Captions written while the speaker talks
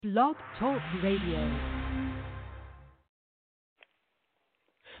Blog Talk Radio.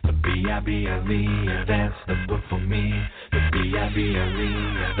 The B-I-B-L-E, that's the book for me. The B-I-B-L-E,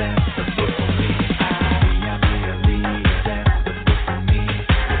 that's the book for me. B-I-B-L-E, that's the book for me.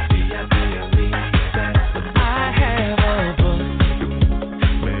 The B-I-B-L-E, that's the book for me. I have a book.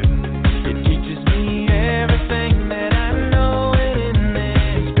 It teaches me everything that I know in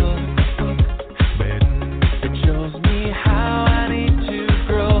this book. It shows me how I need to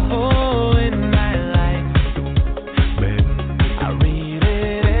grow in my life. I read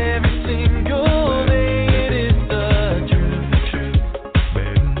it every single day. It is the truth.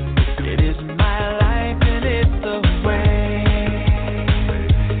 It is my life and it's the way.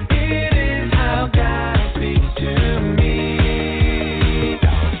 It is how God speaks to me.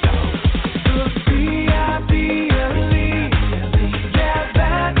 The B-I-B-L-E, yeah,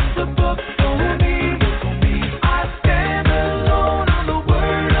 that's the book for me. I stand alone on the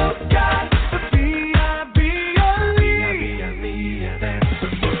word of God. The B-I-B-L-E, that's the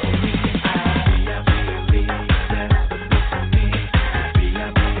book for me. B-I-B-L-E, that's the book for me.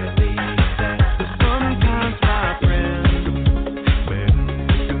 B-I-B-L-E, that's the sometimes my friends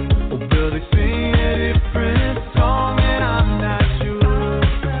will they sing a different song and I'm not sure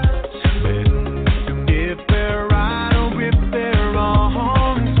if they're right or if they're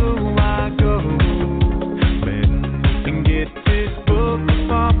wrong. So I go and get this book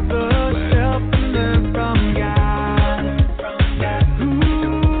off the shelf and learn from God, who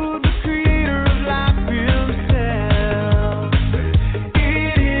the creator of life himself.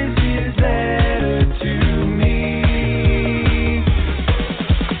 It is his letter to me.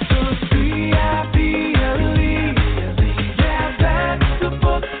 The B-I-B-L-E, yeah, that's the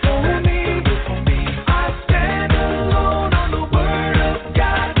book for me. I stand alone on the word of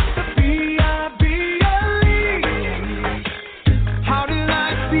God. The B-I-B-L-E. How did I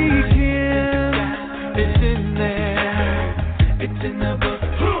begin? It's in there. It's in the book.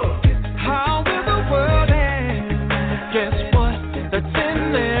 How will the world end? Guess what? That's in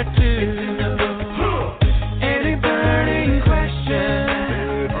there too. Any burning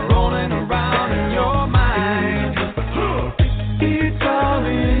question rolling around in your mind, it's all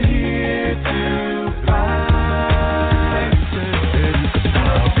in here to find.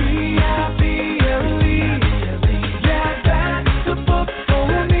 B-I-B-L-E, yeah, that's the book for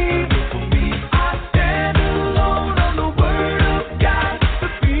me. I stand alone on the word of God. The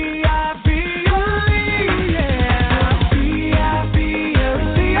B-I-B-L-E, yeah. B-I-B-L-E,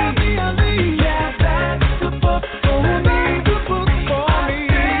 yeah, that's the book for me. I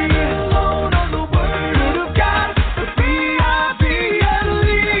stand alone on the word of God. The B-I-B-L-E,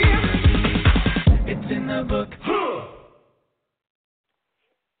 it's in the book.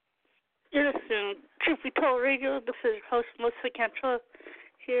 You're listening to Truth Be Told Radio. This is your host, Melissa Cantrell,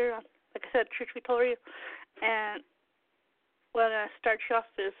 here on, like I said, Truth Be Told Radio. And what I start you off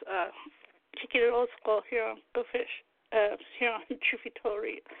is kicking it old school here on Go Fish, here on Truth Be Told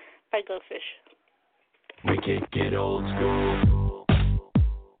Radio by Go Fish. We kick it old school.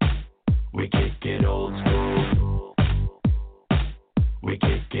 We kick it old school. We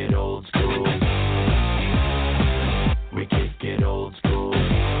kick it old school. We kick it old school.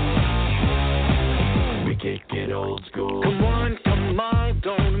 We kick it old school. Come on,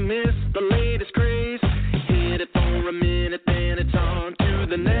 don't miss the latest craze. Hit it for a minute, then it's on to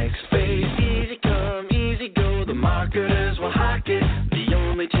the next phase. Easy come, easy go, the marketers will hawk it. The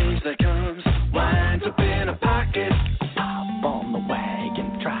only change that comes winds up in a pocket. Hop on the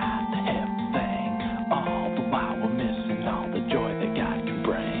wagon, drive the everything. All the while we're missing all the joy that God can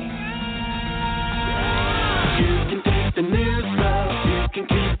bring. You can take the new stuff, you can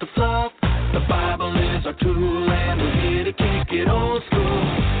keep the fluff. The Bible is our tool and we're here to kick it old school.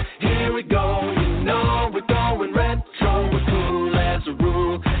 Here we go, you know we're going retro. We're cool as a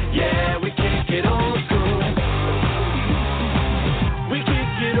rule, yeah, we kick it old school. We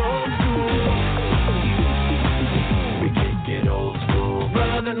kick it old school. We kick it old school.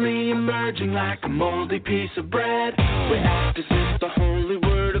 Brotherly emerging like a moldy piece of bread. We act as if the holy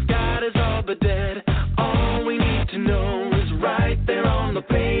word of God is all but dead. All we need to know is right there on the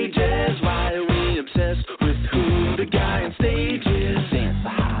pages. Why are we obsessed with who the guy on stage is? Dance the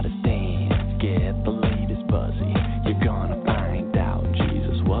hottest dance, get the latest buzzy. You're gonna find out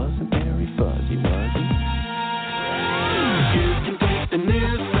Jesus wasn't very fuzzy, was he? You can take the new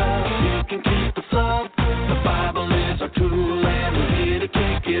stuff, you can keep the fluff. The Bible is our tool and we're here to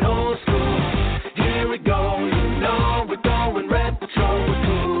kick it old school. Here we go, you know we're going retro. We're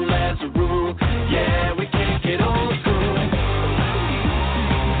cool as a rule, yeah, we kick it old school.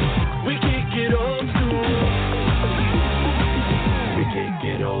 We kick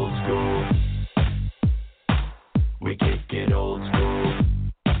old school. We kick it old school.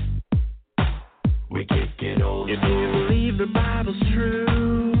 We kick it old school. If you believe the Bible's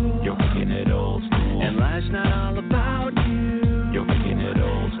true, you're kicking it old school. And life's not all about you, you're kicking it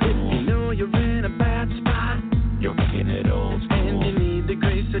old school. If you know you're in a bad spot, you're kicking it old school. And you need the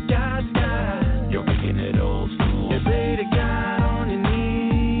grace of God's God, you're kicking it old school. You pray to God on your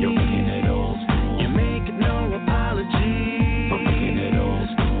knees, you're kicking it old school. You make it no apology for kicking it old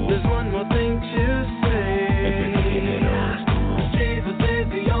school. There's one more thing to say. If you're kicking it old school, Jesus is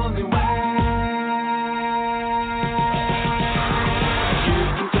the only way. You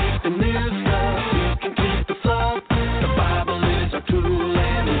can take the new stuff, you can keep the fluff. The Bible is our tool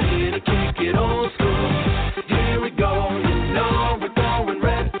and we're here to kick it old school. Here we go, you know we're going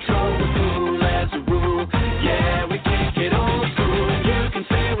retro. We're cool as a rule, yeah, we kick it old school. You can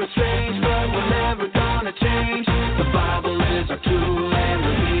say we're strange, but we're never gonna change. The Bible is our tool and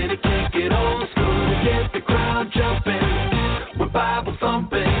we're here to kick it old school. Get the crowd jumping, we're Bible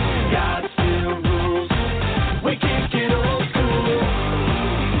thumping. God still rules, we kick it old school.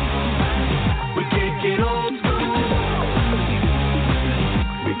 We kick it old school.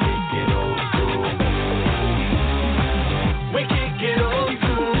 We kick it old school. We kick it old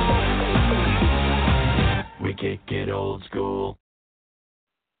school. We kick it old school.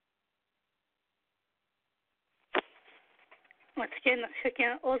 Once again, let's check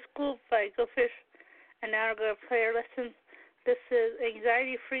in Old School by Go Fish. And now we're going to play our lesson. This is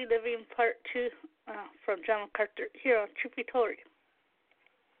Anxiety Free Living Part 2 from John MacArthur here on Truth Be Told.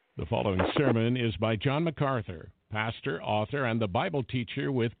 The following sermon is by John MacArthur, pastor, author, and the Bible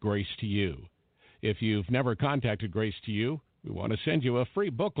teacher with Grace to You. If you've never contacted Grace to You, we want to send you a free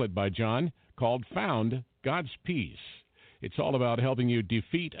booklet by John called Found God's Peace. It's all about helping you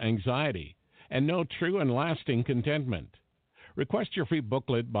defeat anxiety and know true and lasting contentment. Request your free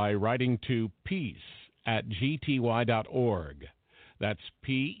booklet by writing to peace@gty.org. That's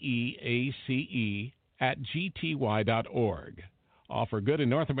PEACE@gty.org. Offer good in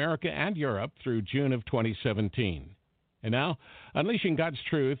North America and Europe through June of 2017. And now, unleashing God's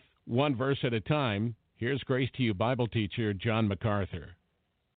truth, one verse at a time, here's Grace to You Bible teacher John MacArthur.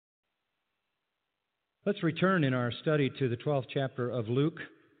 Let's return in our study to the 12th chapter of Luke.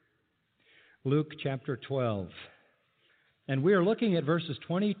 Luke chapter 12. And we are looking at verses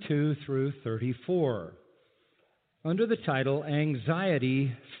 22 through 34 under the title,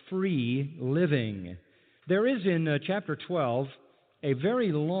 Anxiety-Free Living. There is in chapter 12 a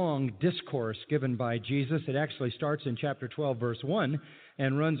very long discourse given by Jesus. It actually starts in chapter 12, verse 1,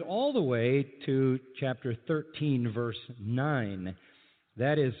 and runs all the way to chapter 13, verse 9.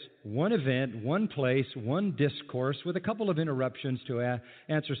 That is one event, one place, one discourse with a couple of interruptions to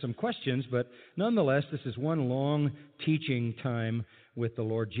answer some questions, but nonetheless, this is one long teaching time with the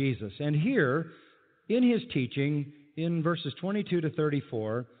Lord Jesus. And here, in his teaching, in verses 22 to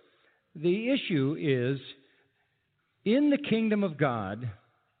 34, the issue is, in the kingdom of God,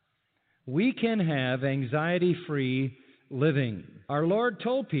 we can have anxiety-free living. Our Lord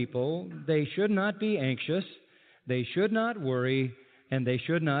told people they should not be anxious, they should not worry, and they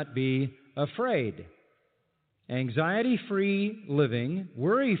should not be afraid. Anxiety-free living,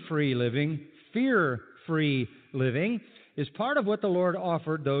 worry-free living, fear-free living is part of what the Lord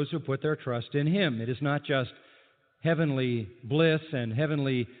offered those who put their trust in Him. It is not just heavenly bliss and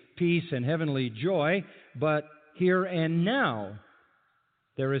heavenly peace and heavenly joy, but here and now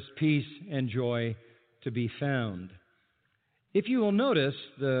there is peace and joy to be found. If you will notice,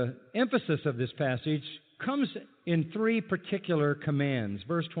 the emphasis of this passage comes in three particular commands.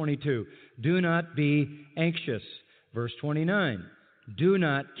 Verse 22, do not be anxious. Verse 29, do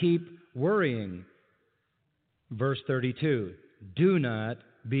not keep worrying. Verse 32, do not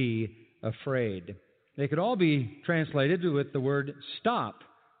be afraid. They could all be translated with the word stop.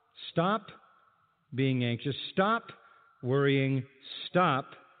 Stop being anxious. Stop worrying.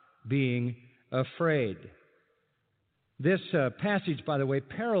 Stop being afraid. This passage, by the way,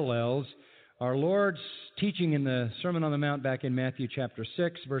 parallels our Lord's teaching in the Sermon on the Mount back in Matthew chapter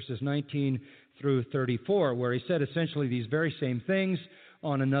 6, verses 19 through 34, where He said essentially these very same things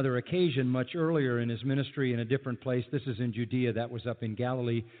on another occasion much earlier in His ministry in a different place. This is in Judea. That was up in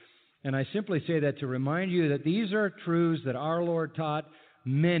Galilee. And I simply say that to remind you that these are truths that our Lord taught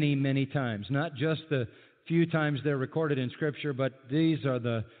many, many times. Not just the few times they're recorded in Scripture, but these are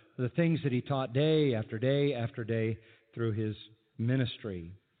the things that He taught day after day after day through His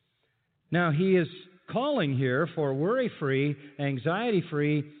ministry. Now, He is calling here for worry-free,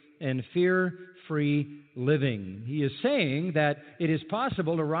 anxiety-free, and fear-free living. He is saying that it is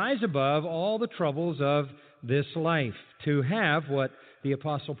possible to rise above all the troubles of this life, to have what the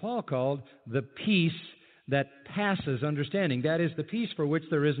Apostle Paul called the peace that passes understanding. That is the peace for which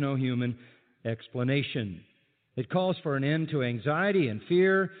there is no human explanation. It calls for an end to anxiety and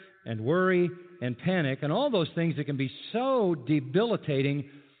fear and worry and panic and all those things that can be so debilitating,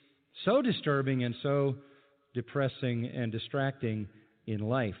 so disturbing, and so depressing and distracting in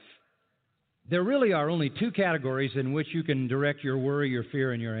life. There really are only two categories in which you can direct your worry, your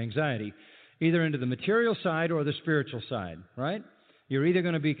fear, and your anxiety, either into the material side or the spiritual side, right? You're either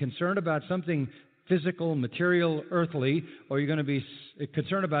going to be concerned about something physical, material, earthly, or you're going to be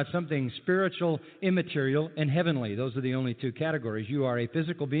concerned about something spiritual, immaterial, and heavenly. Those are the only two categories. You are a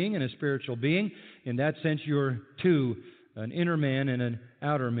physical being and a spiritual being. In that sense, you're two, an inner man and an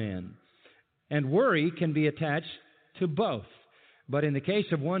outer man. And worry can be attached to both. But in the case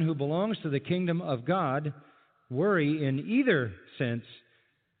of one who belongs to the kingdom of God, worry in either sense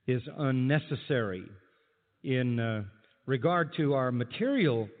is unnecessary. In regard to our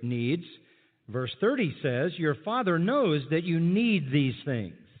material needs, verse 30 says, your Father knows that you need these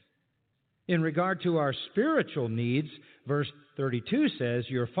things. In regard to our spiritual needs, verse 32 says,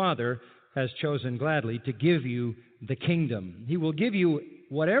 your Father has chosen gladly to give you the kingdom. He will give you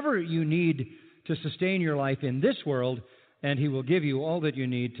whatever you need to sustain your life in this world, and He will give you all that you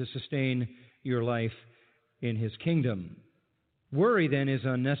need to sustain your life in His kingdom. Worry, then, is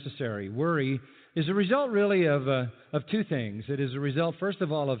unnecessary. Worry is a result, really, of two things. It is a result, first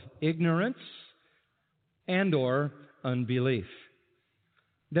of all, of ignorance and or unbelief.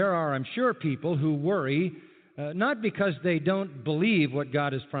 There are, I'm sure, people who worry not because they don't believe what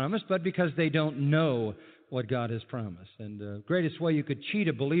God has promised, but because they don't know what God has promised. And the greatest way you could cheat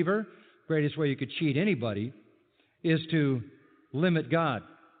a believer, greatest way you could cheat anybody, is to limit God,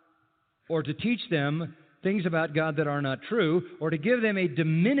 or to teach them things about God that are not true, or to give them a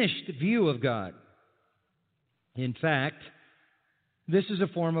diminished view of God. In fact, this is a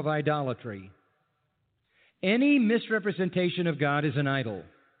form of idolatry. Any misrepresentation of God is an idol.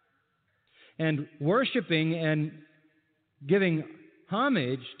 And worshiping and giving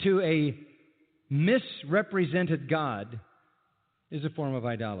homage to a misrepresented God is a form of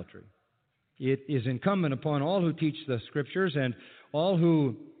idolatry. It is incumbent upon all who teach the Scriptures and all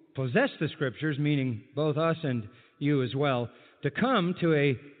who possess the Scriptures, meaning both us and you as well, to come to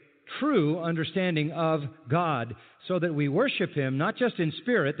a true understanding of God so that we worship Him not just in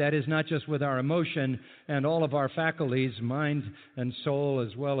spirit, that is, not just with our emotion and all of our faculties, mind and soul,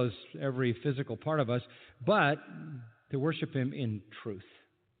 as well as every physical part of us, but to worship Him in truth.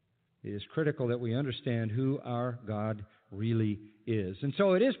 It is critical that we understand who our God really is. And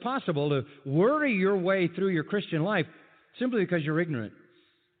so it is possible to worry your way through your Christian life simply because you're ignorant.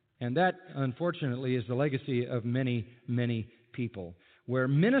 And that, unfortunately, is the legacy of many, many people, where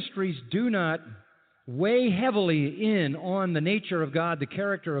ministries do not weigh heavily in on the nature of God, the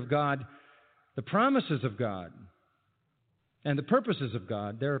character of God, the promises of God, and the purposes of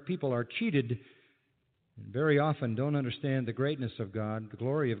God. There are people are cheated and very often don't understand the greatness of God, the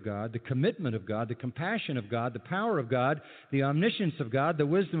glory of God, the commitment of God, the compassion of God, the power of God, the omniscience of God, the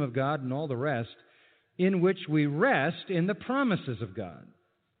wisdom of God, and all the rest, in which we rest in the promises of God.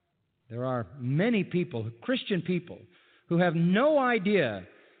 There are many people, Christian people, who have no idea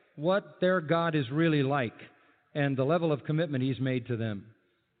what their God is really like and the level of commitment He's made to them.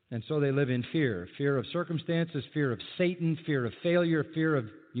 And so they live in fear. Fear of circumstances, fear of Satan, fear of failure, fear of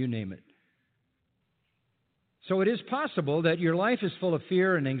you name it. So it is possible that your life is full of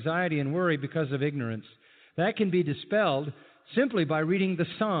fear and anxiety and worry because of ignorance. That can be dispelled simply by reading the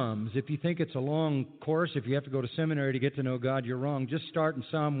Psalms. If you think it's a long course, if you have to go to seminary to get to know God, you're wrong. Just start in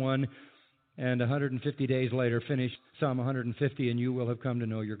Psalm 1 and 150 days later finish Psalm 150 and you will have come to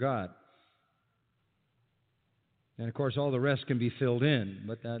know your God. And of course all the rest can be filled in.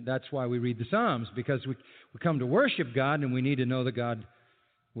 But that's why we read the Psalms, because we come to worship God and we need to know the God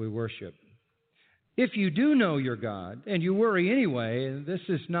we worship. If you do know your God and you worry anyway, this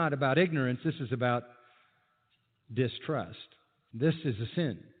is not about ignorance, this is about distrust. This is a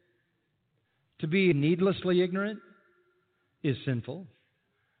sin. To be needlessly ignorant is sinful,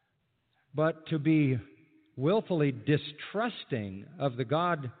 but to be willfully distrusting of the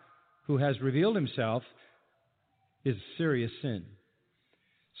God who has revealed Himself is a serious sin.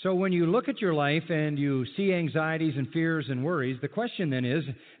 So when you look at your life and you see anxieties and fears and worries, the question then is,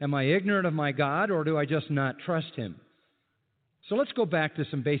 am I ignorant of my God, or do I just not trust Him? So let's go back to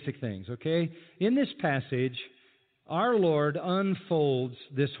some basic things, okay? In this passage, our Lord unfolds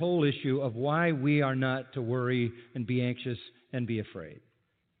this whole issue of why we are not to worry and be anxious and be afraid,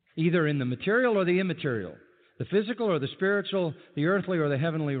 either in the material or the immaterial, the physical or the spiritual, the earthly or the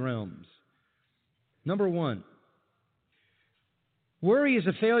heavenly realms. Number one, Worry is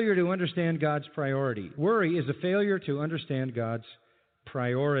a failure to understand God's priority. Worry is a failure to understand God's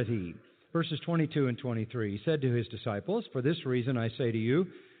priority. Verses 22 and 23, He said to His disciples, "For this reason I say to you,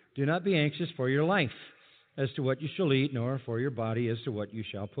 do not be anxious for your life, as to what you shall eat, nor for your body as to what you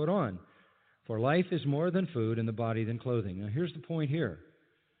shall put on. For life is more than food, and the body than clothing." Now here's the point here.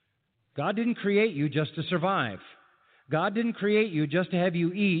 God didn't create you just to survive. God didn't create you just to have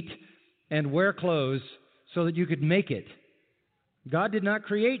you eat and wear clothes so that you could make it. God did not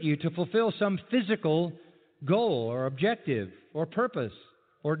create you to fulfill some physical goal or objective or purpose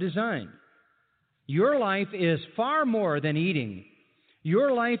or design. Your life is far more than eating.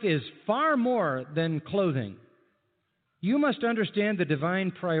 Your life is far more than clothing. You must understand the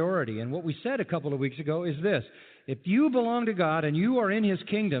divine priority. And what we said a couple of weeks ago is this. If you belong to God and you are in His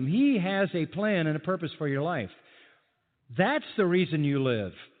kingdom, He has a plan and a purpose for your life. That's the reason you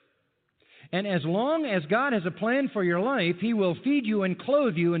live. And as long as God has a plan for your life, He will feed you and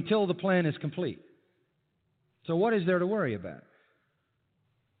clothe you until the plan is complete. So what is there to worry about?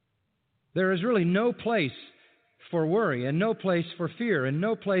 There is really no place for worry and no place for fear and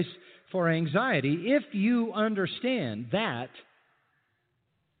no place for anxiety if you understand that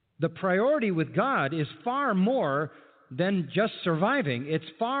the priority with God is far more than just surviving. It's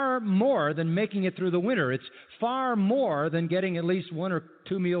far more than making it through the winter. It's far more than getting at least 1 or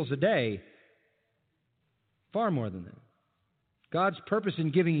 2 meals a day. Far more than that. God's purpose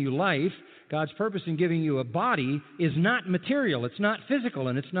in giving you life, God's purpose in giving you a body is not material, it's not physical,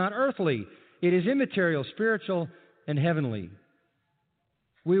 and it's not earthly. It is immaterial, spiritual, and heavenly.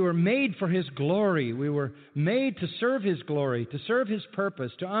 We were made for His glory. We were made to serve His glory, to serve His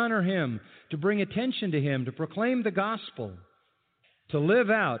purpose, to honor Him, to bring attention to Him, to proclaim the gospel, to live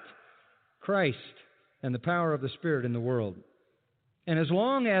out Christ and the power of the Spirit in the world. And as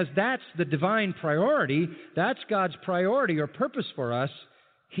long as that's the divine priority, that's God's priority or purpose for us,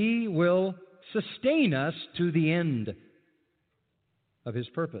 He will sustain us to the end of His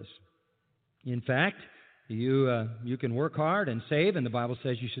purpose. In fact, you can work hard and save, and the Bible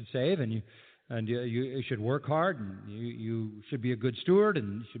says you should save, and you should work hard, and you should be a good steward,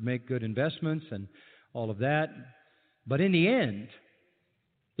 and you should make good investments and all of that. But in the end,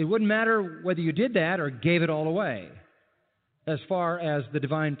 it wouldn't matter whether you did that or gave it all away as far as the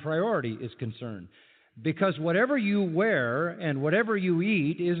divine priority is concerned. Because whatever you wear and whatever you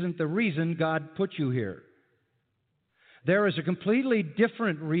eat isn't the reason God put you here. There is a completely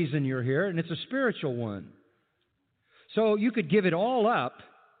different reason you're here, and it's a spiritual one. So you could give it all up,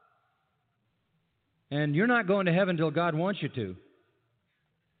 and you're not going to heaven until God wants you to.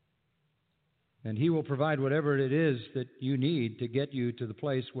 And He will provide whatever it is that you need to get you to the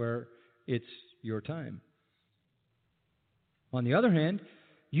place where it's your time. On the other hand,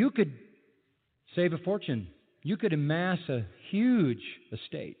 you could save a fortune. You could amass a huge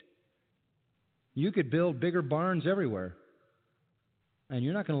estate. You could build bigger barns everywhere. And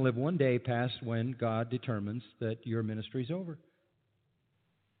you're not going to live one day past when God determines that your ministry's over.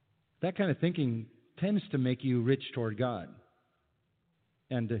 That kind of thinking tends to make you rich toward God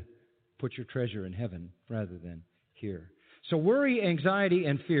and to put your treasure in heaven rather than here. So worry, anxiety,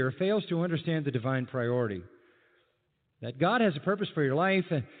 and fear fails to understand the divine priority. That God has a purpose for your life,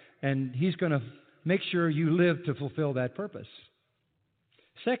 and He's going to make sure you live to fulfill that purpose.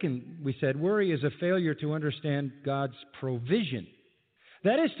 Second, we said, worry is a failure to understand God's provision.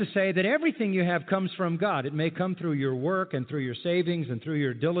 That is to say that everything you have comes from God. It may come through your work and through your savings and through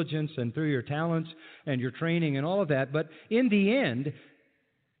your diligence and through your talents and your training and all of that. But in the end,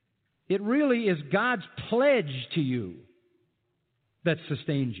 it really is God's pledge to you that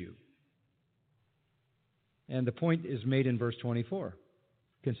sustains you. And the point is made in verse 24.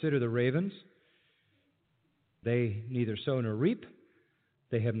 Consider the ravens. They neither sow nor reap.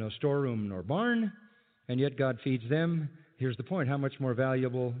 They have no storeroom nor barn, and yet God feeds them. Here's the point. How much more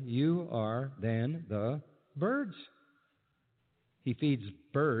valuable you are than the birds. He feeds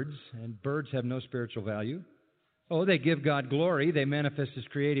birds, and birds have no spiritual value. Oh, they give God glory. They manifest His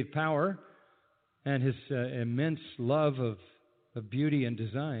creative power and His immense love of beauty and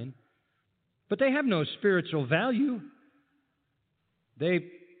design. But they have no spiritual value. They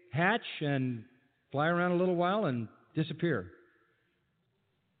hatch and fly around a little while and disappear.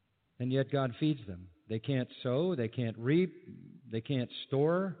 And yet God feeds them. They can't sow, they can't reap, they can't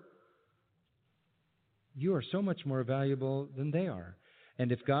store. You are so much more valuable than they are.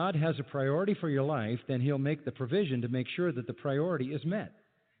 And if God has a priority for your life, then He'll make the provision to make sure that the priority is met.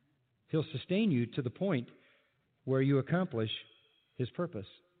 He'll sustain you to the point where you accomplish His purpose.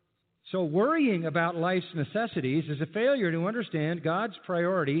 So worrying about life's necessities is a failure to understand God's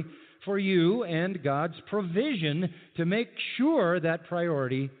priority for you and God's provision to make sure that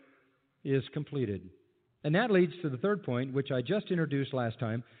priority is completed. And that leads to the third point, which I just introduced last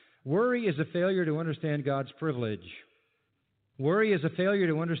time. Worry is a failure to understand God's privilege. Worry is a failure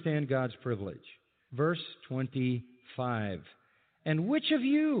to understand God's privilege. Verse 25. And which of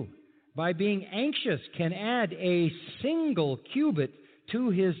you, by being anxious, can add a single cubit to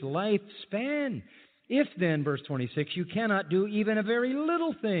his lifespan? If then, verse 26, you cannot do even a very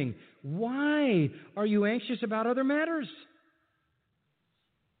little thing, why are you anxious about other matters?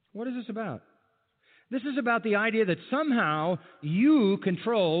 What is this about? This is about the idea that somehow you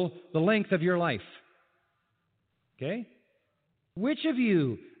control the length of your life. Okay? Which of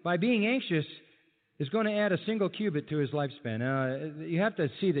you, by being anxious, is going to add a single cubit to his lifespan? Now, you have to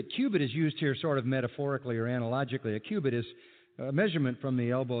see that cubit is used here sort of metaphorically or analogically. A cubit is a measurement from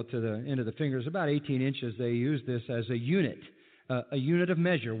the elbow to the end of the fingers, about 18 inches. They use this as a unit of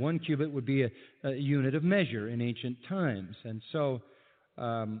measure. 1 cubit would be a unit of measure in ancient times. And so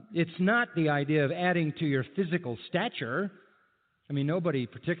it's not the idea of adding to your physical stature. I mean, nobody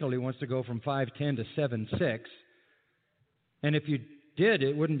particularly wants to go from 5'10" to 7'6". And if you did,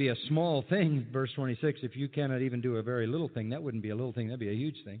 it wouldn't be a small thing, verse 26. If you cannot even do a very little thing, that wouldn't be a little thing, that'd be a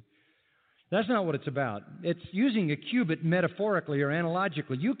huge thing. That's not what it's about. It's using a cubit metaphorically or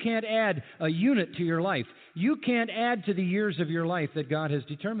analogically. You can't add a unit to your life. You can't add to the years of your life that God has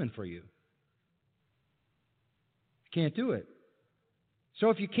determined for you. You can't do it. So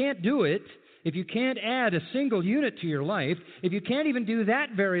if you can't do it, if you can't add a single unit to your life, if you can't even do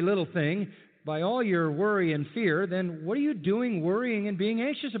that very little thing by all your worry and fear, then what are you doing worrying and being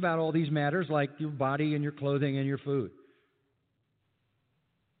anxious about all these matters like your body and your clothing and your food?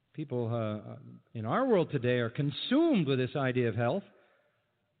 People in our world today are consumed with this idea of health.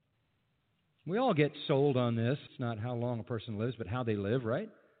 We all get sold on this. It's not how long a person lives, but how they live, right?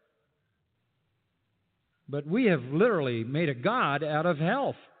 But we have literally made a god out of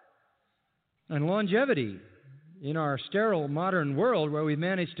health and longevity in our sterile modern world where we've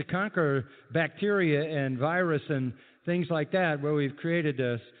managed to conquer bacteria and virus and things like that, where we've created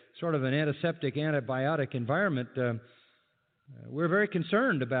a sort of an antiseptic, antibiotic environment. We're very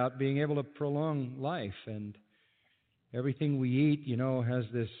concerned about being able to prolong life, and everything we eat, has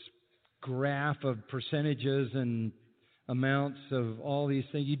this graph of percentages and amounts of all these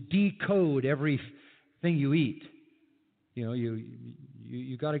things. You decode everything you eat.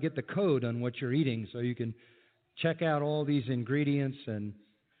 You got to get the code on what you're eating so you can check out all these ingredients. And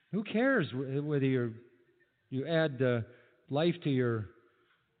who cares whether you add life to your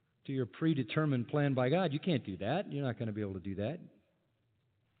predetermined plan by God? You can't do that. You're not going to be able to do that.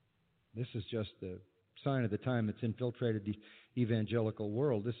 This is just the sign of the time that's infiltrated the evangelical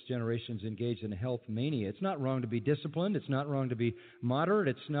world. This generation's engaged in a health mania. It's not wrong to be disciplined. It's not wrong to be moderate.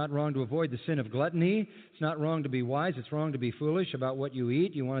 It's not wrong to avoid the sin of gluttony. It's not wrong to be wise. It's wrong to be foolish about what you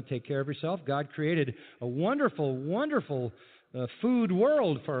eat. You want to take care of yourself. God created a wonderful, wonderful food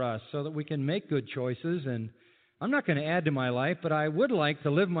world for us so that we can make good choices. And I'm not going to add to my life, but I would like to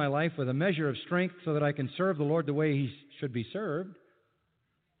live my life with a measure of strength so that I can serve the Lord the way He should be served.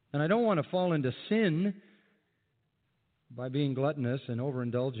 And I don't want to fall into sin by being gluttonous and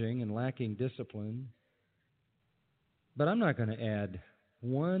overindulging and lacking discipline. But I'm not going to add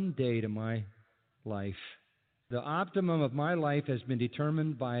one day to my life. The optimum of my life has been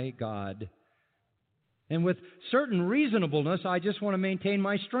determined by God. And with certain reasonableness, I just want to maintain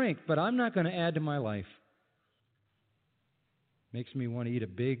my strength, but I'm not going to add to my life. Makes me want to eat a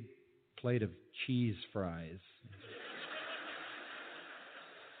big plate of cheese fries.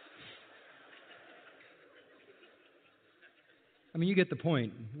 I mean, you get the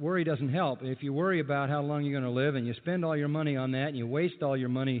point. Worry doesn't help. If you worry about how long you're going to live and you spend all your money on that and you waste all your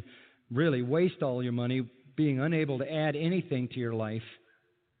money, really waste all your money being unable to add anything to your life,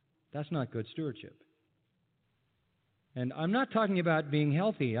 that's not good stewardship. And I'm not talking about being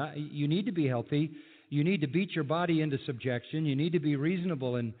healthy. You need to be healthy. You need to beat your body into subjection. You need to be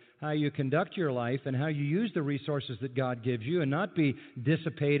reasonable in how you conduct your life and how you use the resources that God gives you and not be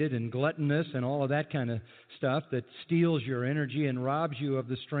dissipated and gluttonous and all of that kind of stuff that steals your energy and robs you of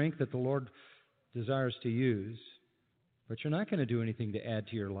the strength that the Lord desires to use. But you're not going to do anything to add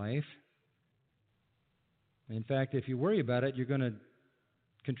to your life. In fact, if you worry about it, you're going to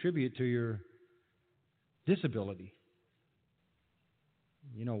contribute to your disability.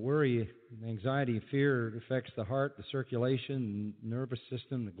 Worry, anxiety, fear affects the heart, the circulation, the nervous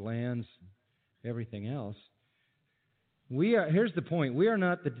system, the glands, everything else. Here's the point. We are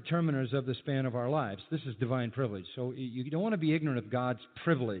not the determiners of the span of our lives. This is divine privilege. So you don't want to be ignorant of God's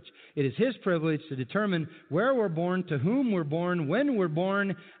privilege. It is His privilege to determine where we're born, to whom we're born, when we're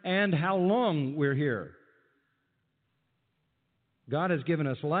born, and how long we're here. God has given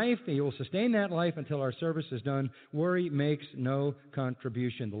us life. He will sustain that life until our service is done. Worry makes no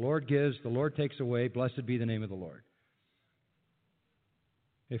contribution. The Lord gives, the Lord takes away. Blessed be the name of the Lord.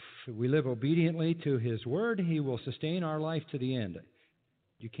 If we live obediently to His Word, He will sustain our life to the end.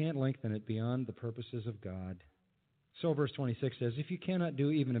 You can't lengthen it beyond the purposes of God. So verse 26 says, if you cannot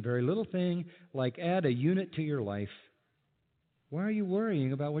do even a very little thing, like add a unit to your life, why are you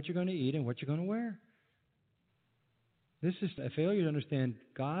worrying about what you're going to eat and what you're going to wear? This is a failure to understand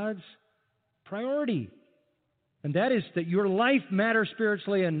God's priority. And that is that your life matters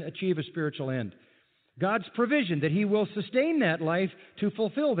spiritually and achieve a spiritual end. God's provision, that He will sustain that life to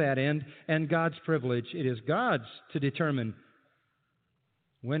fulfill that end, and God's privilege. It is God's to determine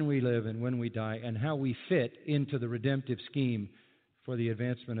when we live and when we die and how we fit into the redemptive scheme for the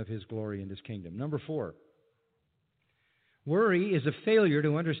advancement of His glory and His kingdom. Number 4, worry is a failure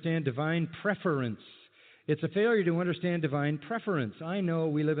to understand divine preference. It's a failure to understand divine preference. I know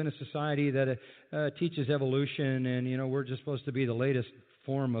we live in a society that teaches evolution, and, we're just supposed to be the latest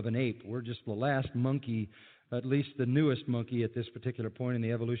form of an ape. We're just the last monkey, at least the newest monkey at this particular point in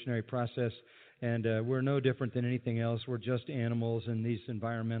the evolutionary process, and we're no different than anything else. We're just animals, and these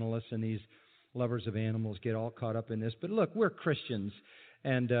environmentalists and these lovers of animals get all caught up in this. But look, we're Christians,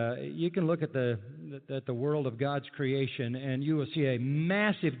 and you can look at the world of God's creation, and you will see a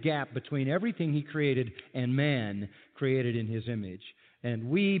massive gap between everything He created and man created in His image.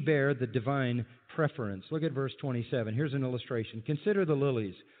 And we bear the divine preference. Look at verse 27. Here's an illustration. Consider the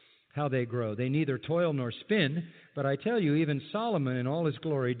lilies, how they grow. They neither toil nor spin, but I tell you, even Solomon in all his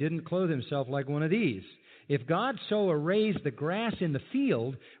glory didn't clothe himself like one of these. If God so arrays the grass in the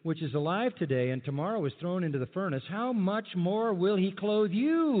field, which is alive today and tomorrow is thrown into the furnace, how much more will He clothe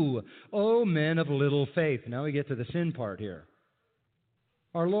you, O men of little faith? Now we get to the sin part here.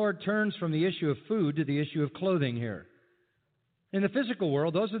 Our Lord turns from the issue of food to the issue of clothing here. In the physical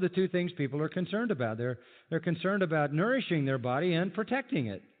world, those are the two things people are concerned about. They're concerned about nourishing their body and protecting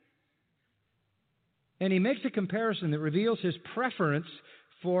it. And He makes a comparison that reveals His preference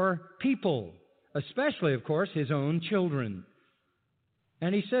for people, especially, of course, His own children.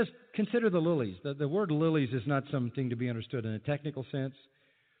 And He says, consider the lilies. The word lilies is not something to be understood in a technical sense,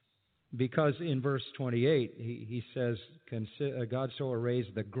 because in verse 28, he says, God so arrays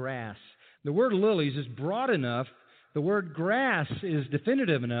the grass. The word lilies is broad enough. The word grass is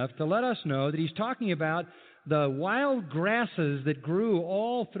definitive enough to let us know that He's talking about the wild grasses that grew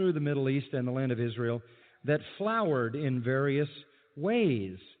all through the Middle East and the land of Israel that flowered in various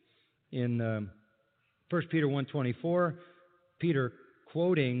ways. In 1 Peter 1:24, Peter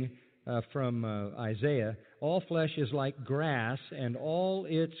quoting from Isaiah, all flesh is like grass, and all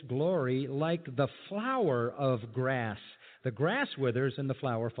its glory like the flower of grass. The grass withers and the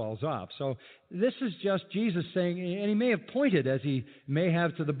flower falls off. So this is just Jesus saying, and He may have pointed as He may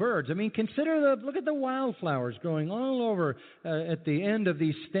have to the birds. I mean, look at the wildflowers growing all over at the end of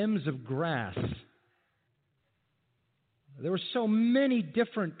these stems of grass. There were so many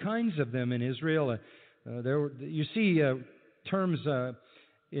different kinds of them in Israel. You see terms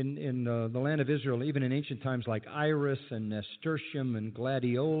in the land of Israel, even in ancient times, like iris and nasturtium and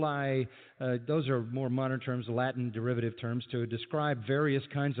gladioli. Those are more modern terms, Latin derivative terms, to describe various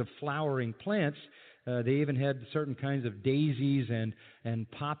kinds of flowering plants. They even had certain kinds of daisies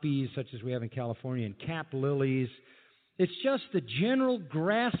and poppies, such as we have in California, and cap lilies. It's just the general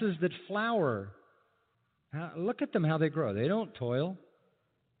grasses that flower. Look at them, how they grow. They don't toil.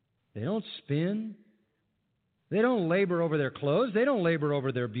 They don't spin. They don't labor over their clothes. They don't labor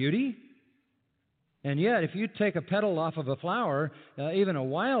over their beauty. And yet, if you take a petal off of a flower, even a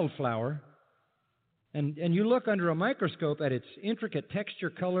wild flower, and you look under a microscope at its intricate texture,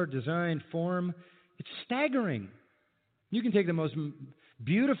 color, design, form, it's staggering. You can take the most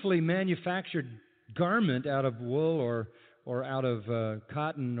beautifully manufactured garment out of wool or out of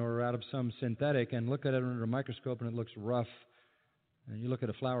cotton or out of some synthetic and look at it under a microscope and it looks rough. And you look at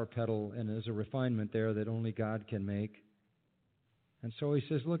a flower petal and there's a refinement there that only God can make. And so He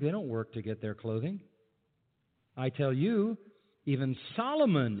says, look, they don't work to get their clothing. I tell you, even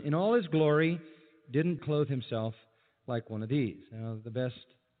Solomon in all his glory didn't clothe himself like one of these. Now, the best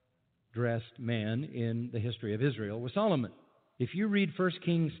dressed man in the history of Israel was Solomon. If you read 1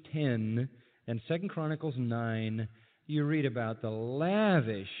 Kings 10 and 2 Chronicles 9, you read about the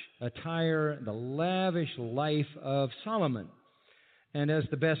lavish attire, the lavish life of Solomon. And as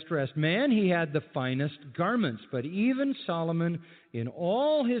the best-dressed man, he had the finest garments. But even Solomon, in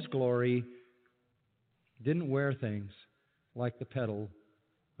all his glory, didn't wear things like the petal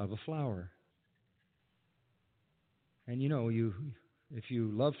of a flower. And you know, if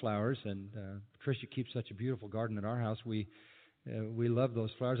you love flowers, and Patricia keeps such a beautiful garden at our house, we love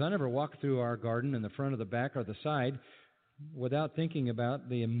those flowers. I never walk through our garden in the front or the back or the side without thinking about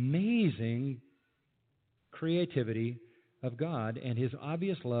the amazing creativity of God and His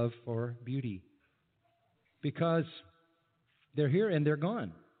obvious love for beauty. Because they're here and they're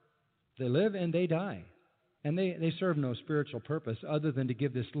gone. They live and they die. And they serve no spiritual purpose other than to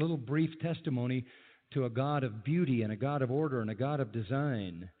give this little brief testimony to a God of beauty and a God of order and a God of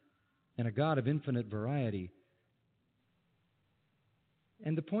design and a God of infinite variety.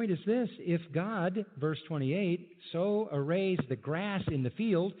 And the point is this: if God, verse 28, so arrays the grass in the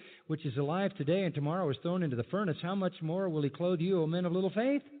field, which is alive today and tomorrow is thrown into the furnace, how much more will He clothe you, O men of little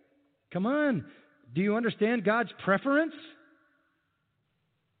faith? Come on. Do you understand God's preference?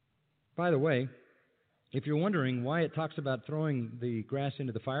 By the way, if you're wondering why it talks about throwing the grass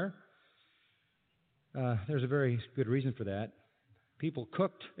into the fire, there's a very good reason for that. People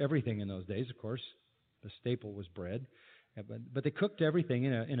cooked everything in those days, of course. The staple was bread. But they cooked everything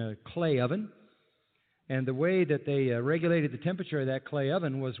in a clay oven, and the way that they regulated the temperature of that clay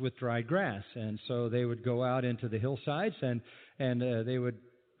oven was with dried grass. And so they would go out into the hillsides, and they would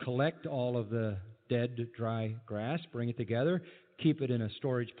collect all of the dead, dry grass, bring it together, keep it in a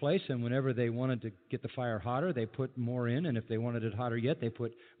storage place, and whenever they wanted to get the fire hotter, they put more in, and if they wanted it hotter yet, they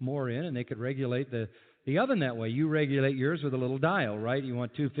put more in, and they could regulate the oven that way. You regulate yours with a little dial, right? You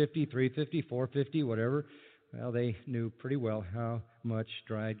want 250, 350, 450, whatever. Well, they knew pretty well how much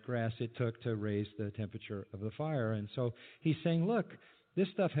dried grass it took to raise the temperature of the fire. And so he's saying, look, this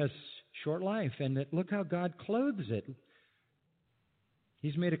stuff has short life, and look how God clothes it.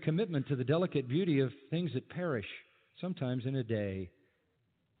 He's made a commitment to the delicate beauty of things that perish, sometimes in a day.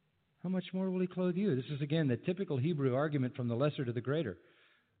 How much more will He clothe you? This is, again, the typical Hebrew argument from the lesser to the greater.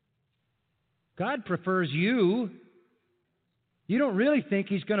 God prefers you. You don't really think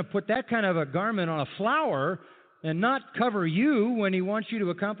He's going to put that kind of a garment on a flower and not cover you when He wants you to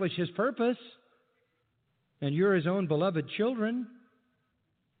accomplish His purpose, and you're His own beloved children.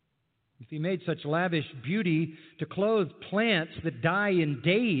 If He made such lavish beauty to clothe plants that die in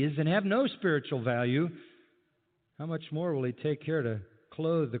days and have no spiritual value, how much more will He take care to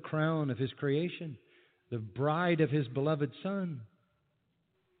clothe the crown of His creation, the bride of His beloved Son,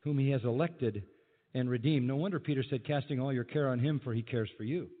 whom He has elected and redeemed? No wonder Peter said, casting all your care on Him, for He cares for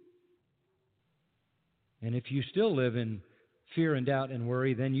you. And if you still live in fear and doubt and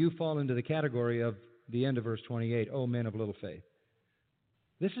worry, then you fall into the category of the end of verse 28, O men of little faith.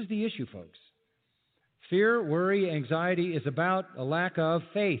 This is the issue, folks. Fear, worry, anxiety is about a lack of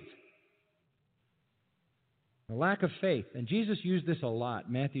faith. A lack of faith. And Jesus used this a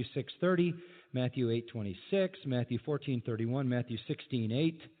lot. Matthew 6:30, Matthew 8:26, Matthew 14:31, Matthew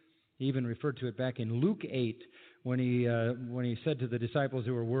 16:8. He even referred to it back in Luke 8 when he said to the disciples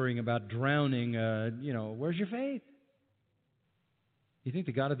who were worrying about drowning, where's your faith? You think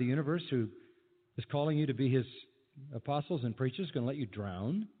the God of the universe, who is calling you to be His apostles and preachers, is going to let you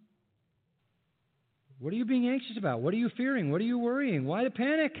drown? What are you being anxious about? What are you fearing? What are you worrying? Why the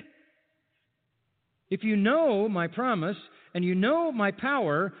panic? If you know my promise and you know my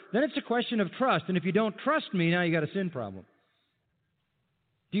power, then it's a question of trust. And if you don't trust me, now you got a sin problem.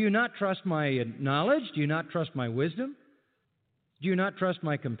 Do you not trust my knowledge? Do you not trust my wisdom? Do you not trust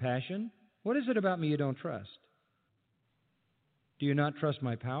my compassion? What is it about me you don't trust? Do you not trust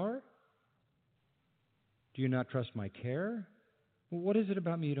my power? Do you not trust my care? What is it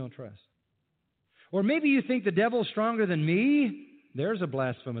about me you don't trust? Or maybe you think the devil's stronger than me. There's a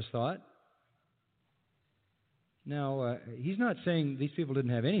blasphemous thought. Now, he's not saying these people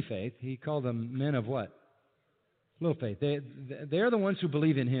didn't have any faith. He called them men of what? Little faith. They're the ones who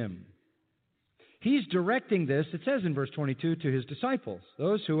believe in Him. He's directing this, it says in verse 22, to His disciples,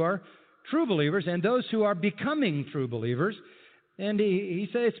 those who are true believers and those who are becoming true believers. And he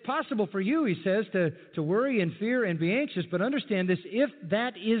says it's possible for you, he says, to worry and fear and be anxious, but understand this: if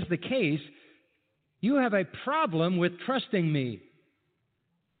that is the case, you have a problem with trusting me.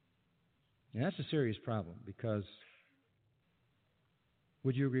 And that's a serious problem, because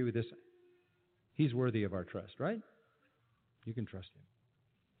would you agree with this? He's worthy of our trust, right? You can trust Him.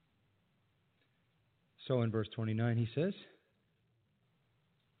 So in verse 29 he says,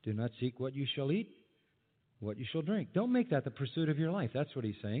 do not seek what you shall eat, what you shall drink. Don't make that the pursuit of your life. That's what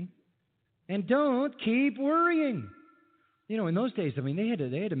he's saying. And don't keep worrying. You know, in those days,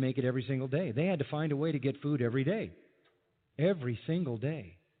 they had to make it every single day. They had to find a way to get food every day. every single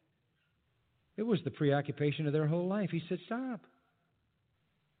day. It was the preoccupation of their whole life. He said, stop.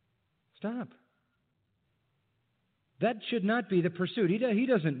 Stop. That should not be the pursuit. He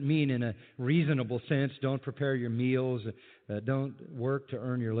doesn't mean in a reasonable sense, don't prepare your meals, don't work to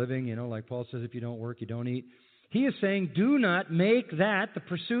earn your living. Like Paul says, if you don't work, you don't eat. He is saying, do not make that the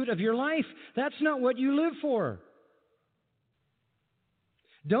pursuit of your life. That's not what you live for.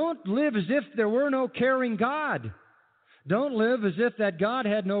 Don't live as if there were no caring God. Don't live as if that God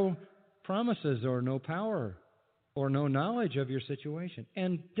had no promises or no power or no knowledge of your situation.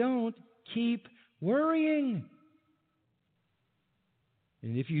 And don't keep worrying.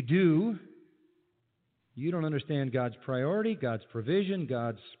 And if you do, you don't understand God's priority, God's provision,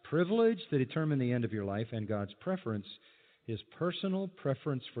 God's privilege to determine the end of your life, and God's preference, His personal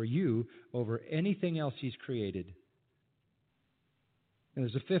preference for you over anything else He's created. And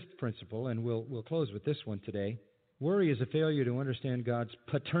there's a fifth principle, and we'll close with this one today. Worry is a failure to understand God's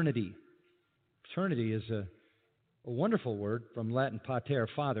paternity. Paternity is a wonderful word from Latin pater,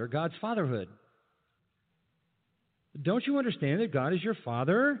 father, God's fatherhood. Don't you understand that God is your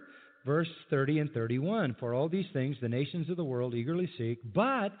Father? Verse 30 and 31, for all these things the nations of the world eagerly seek,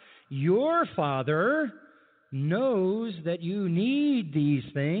 but your Father knows that you need these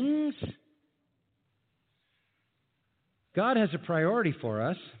things. God has a priority for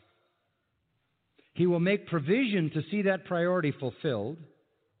us. He will make provision to see that priority fulfilled.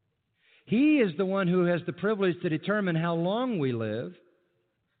 He is the one who has the privilege to determine how long we live.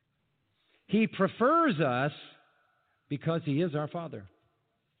 He prefers us because He is our Father.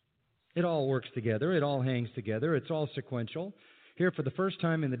 It all works together. It all hangs together. It's all sequential. Here, for the first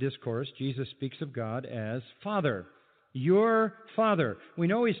time in the discourse, Jesus speaks of God as Father. Your Father. We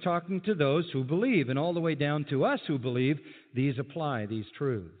know He's talking to those who believe, and all the way down to us who believe, these apply, these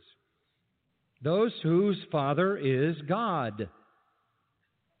truths. Those whose Father is God.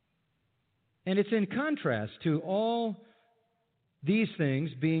 And it's in contrast to all these things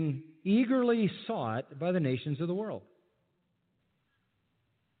being eagerly sought by the nations of the world.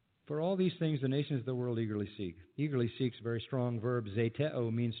 For all these things the nations of the world eagerly seek. Eagerly seeks a very strong verb.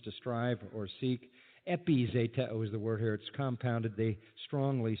 Zeteo means to strive or seek. Epizeteo is the word here. It's compounded. They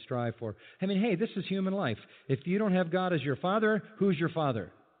strongly strive for. Hey, this is human life. If you don't have God as your Father, who's your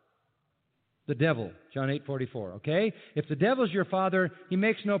father? The devil. John 8:44. Okay? If the devil's your father, he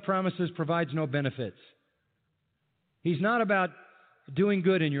makes no promises, provides no benefits. He's not about doing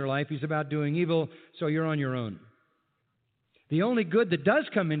good in your life. He's about doing evil, so you're on your own. The only good that does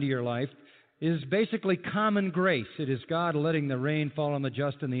come into your life is basically common grace. It is God letting the rain fall on the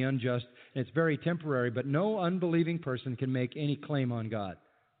just and the unjust. It's very temporary, but no unbelieving person can make any claim on God.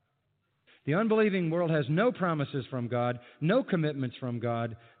 The unbelieving world has no promises from God, no commitments from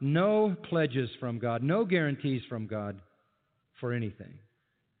God, no pledges from God, no guarantees from God for anything.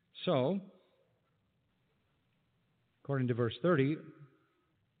 So, according to verse 30,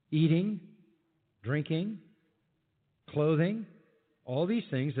 eating, drinking, clothing, all these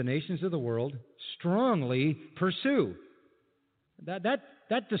things the nations of the world strongly pursue.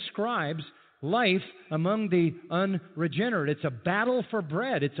 That describes life among the unregenerate. It's a battle for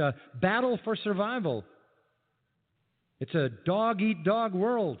bread. It's a battle for survival. It's a dog-eat-dog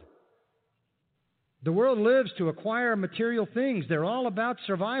world. The world lives to acquire material things. They're all about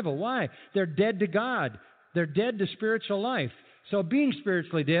survival. Why? They're dead to God. They're dead to spiritual life. So being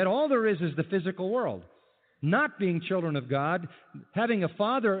spiritually dead, all there is the physical world. Not being children of God, having a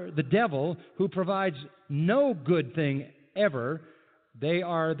father, the devil, who provides no good thing ever, they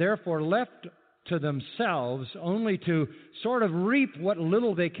are therefore left to themselves only to sort of reap what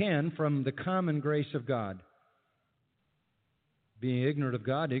little they can from the common grace of God. Being ignorant of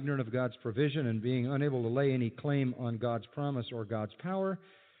God, ignorant of God's provision, and being unable to lay any claim on God's promise or God's power,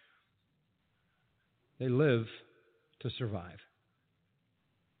 they live to survive.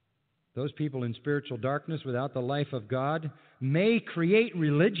 Those people in spiritual darkness without the life of God may create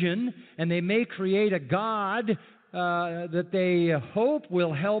religion, and they may create a God that they hope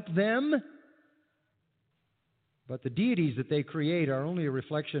will help them. But the deities that they create are only a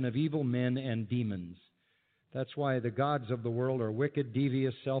reflection of evil men and demons. That's why the gods of the world are wicked,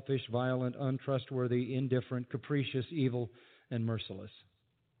 devious, selfish, violent, untrustworthy, indifferent, capricious, evil, and merciless.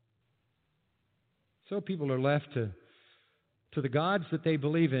 So people are left to the gods that they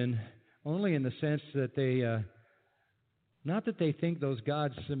believe in only in the sense that they, not that they think those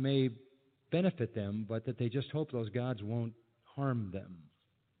gods may benefit them, but that they just hope those gods won't harm them.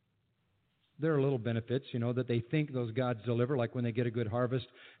 There are little benefits, that they think those gods deliver, like when they get a good harvest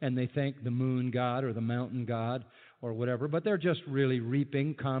and they thank the moon god or the mountain god or whatever, but they're just really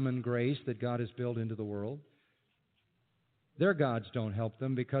reaping common grace that God has built into the world. Their gods don't help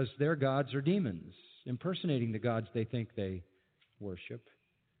them because their gods are demons, impersonating the gods they think they worship.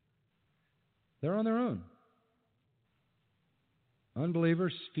 They're on their own.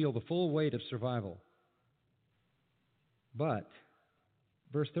 Unbelievers feel the full weight of survival. But,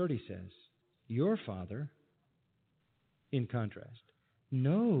 verse 30 says, your Father, in contrast,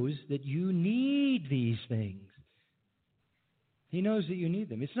 knows that you need these things. He knows that you need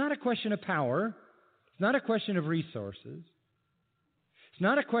them. It's not a question of power. It's not a question of resources. It's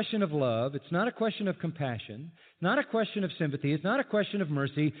not a question of love. It's not a question of compassion. It's not a question of sympathy. It's not a question of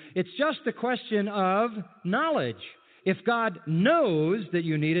mercy. It's just a question of knowledge. If God knows that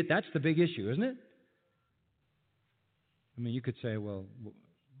you need it, that's the big issue, isn't it? I mean, you could say, well,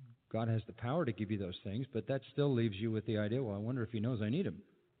 God has the power to give you those things, but that still leaves you with the idea, well, I wonder if He knows I need them.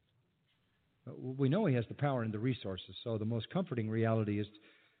 We know He has the power and the resources, so the most comforting reality is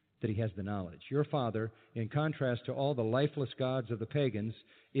that He has the knowledge. Your Father, in contrast to all the lifeless gods of the pagans,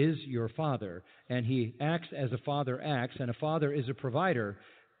 is your Father, and He acts as a father acts, and a father is a provider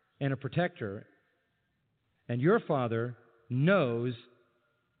and a protector. And your Father knows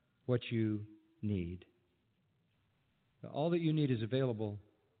what you need. All that you need is available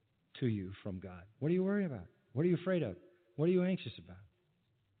to you from God. What are you worried about? What are you afraid of? What are you anxious about?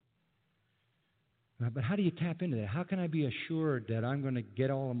 But how do you tap into that? How can I be assured that I'm going to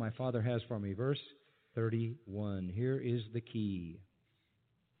get all that my Father has for me? Verse 31. Here is the key.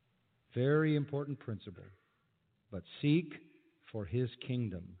 Very important principle. But seek for His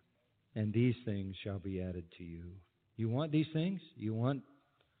kingdom, and these things shall be added to you. You want these things? You want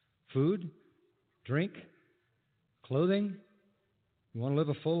food, drink, clothing? You want to live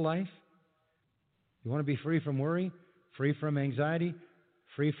a full life? You want to be free from worry, free from anxiety,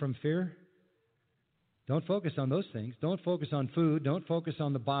 free from fear? Don't focus on those things. Don't focus on food. Don't focus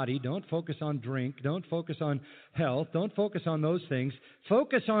on the body. Don't focus on drink. Don't focus on health. Don't focus on those things.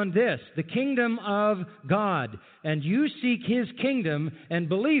 Focus on this, the kingdom of God. And you seek His kingdom, and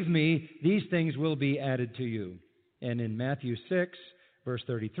believe me, these things will be added to you. And in Matthew 6, verse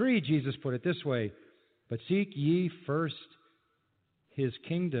 33, Jesus put it this way, but seek ye first His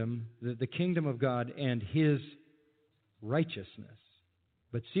kingdom, the kingdom of God, and His righteousness.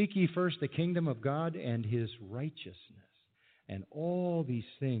 But seek ye first the kingdom of God and His righteousness, and all these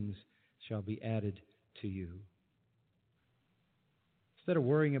things shall be added to you. Instead of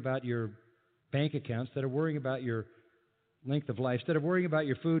worrying about your bank account, instead of worrying about your length of life, instead of worrying about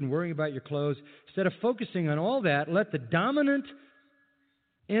your food and worrying about your clothes, instead of focusing on all that, let the dominant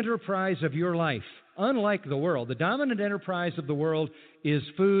enterprise of your life, unlike the world, the dominant enterprise of the world is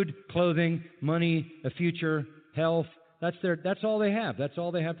food, clothing, money, a future, health. That's all they have. That's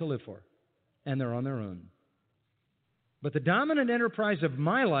all they have to live for. And they're on their own. But the dominant enterprise of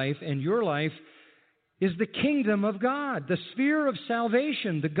my life and your life is the kingdom of God, the sphere of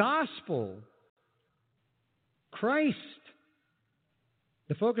salvation, the gospel, Christ.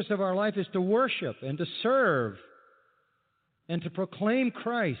 The focus of our life is to worship and to serve and to proclaim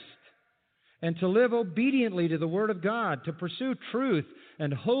Christ and to live obediently to the Word of God, to pursue truth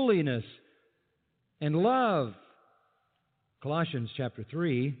and holiness and love. Colossians chapter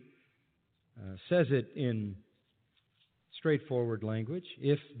 3 says it in straightforward language.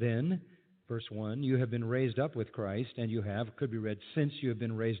 If then, verse 1, you have been raised up with Christ, and you have, could be read, since you have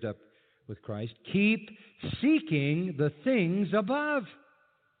been raised up with Christ, keep seeking the things above.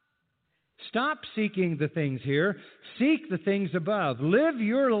 Stop seeking the things here. Seek the things above. Live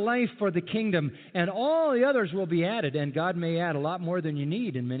your life for the kingdom, and all the others will be added, and God may add a lot more than you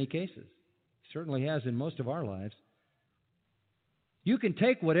need in many cases. He certainly has in most of our lives. You can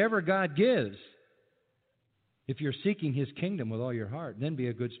take whatever God gives if you're seeking His kingdom with all your heart, and then be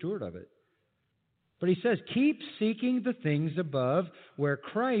a good steward of it. But He says, keep seeking the things above where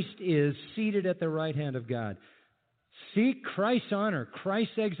Christ is seated at the right hand of God. Seek Christ's honor,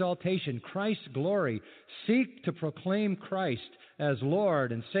 Christ's exaltation, Christ's glory. Seek to proclaim Christ as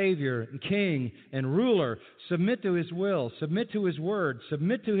Lord and Savior and King and ruler. Submit to His will, submit to His word,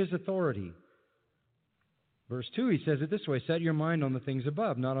 submit to His authority. Verse 2, he says it this way, set your mind on the things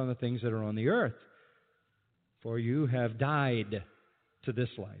above, not on the things that are on the earth. For you have died to this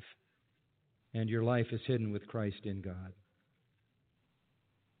life, and your life is hidden with Christ in God.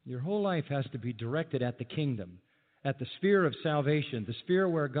 Your whole life has to be directed at the kingdom, at the sphere of salvation, the sphere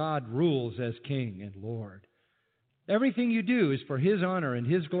where God rules as King and Lord. Everything you do is for His honor and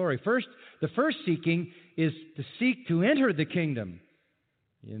His glory. The first seeking is to seek to enter the kingdom.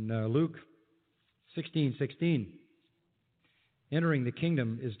 In Luke 16:16, entering the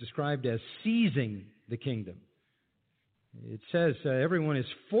kingdom is described as seizing the kingdom. It says everyone is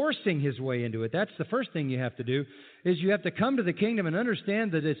forcing his way into it. That's the first thing you have to do, is you have to come to the kingdom and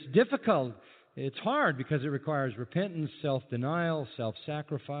understand that it's difficult. It's hard because it requires repentance, self-denial,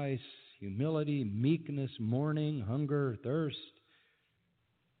 self-sacrifice, humility, meekness, mourning, hunger, thirst.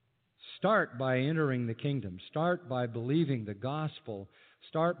 Start by entering the kingdom. Start by believing the gospel.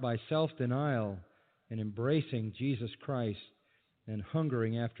 Start by self-denial and embracing Jesus Christ and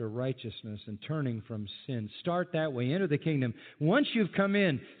hungering after righteousness and turning from sin. Start that way. Enter the kingdom. Once you've come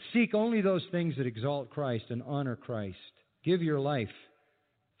in, seek only those things that exalt Christ and honor Christ. Give your life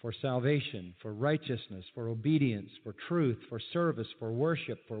for salvation, for righteousness, for obedience, for truth, for service, for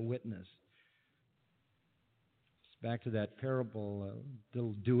worship, for witness. Back to that parable,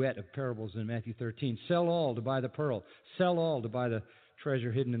 little duet of parables in Matthew 13. Sell all to buy the pearl. Sell all to buy the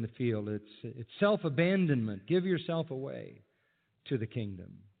treasure hidden in the field. It's self-abandonment. Give yourself away to the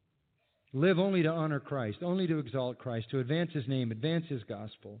kingdom. Live only to honor Christ, only to exalt Christ, to advance His name, advance His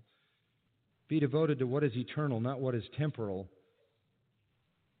gospel. Be devoted to what is eternal, not what is temporal.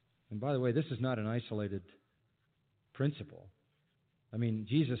 And by the way, this is not an isolated principle. I mean,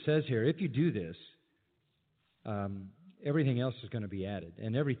 Jesus says here, if you do this, everything else is going to be added.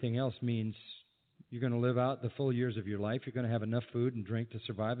 And everything else means you're going to live out the full years of your life. You're going to have enough food and drink to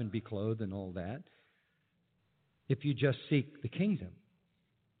survive and be clothed and all that, if you just seek the kingdom.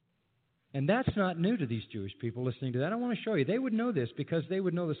 And that's not new to these Jewish people listening to that. I want to show you. They would know this because they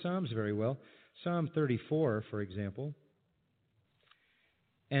would know the Psalms very well. Psalm 34, for example.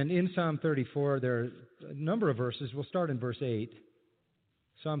 And in Psalm 34, there are a number of verses. We'll start in verse 8.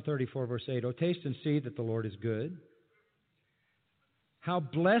 Psalm 34, verse 8. "O taste and see that the Lord is good. How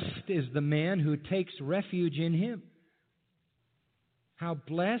blessed is the man who takes refuge in Him." How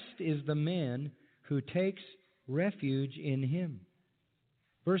blessed is the man who takes refuge in Him.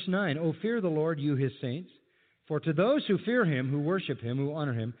 Verse 9. "O fear the Lord, you His saints, for to those who fear Him, who worship Him, who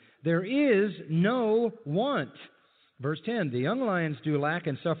honor Him, there is no want." Verse 10. "The young lions do lack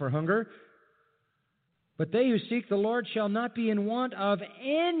and suffer hunger, but they who seek the Lord shall not be in want of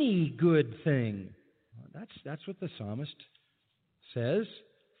any good thing." That's what the psalmist says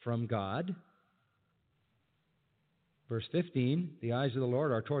from God. Verse 15, "The eyes of the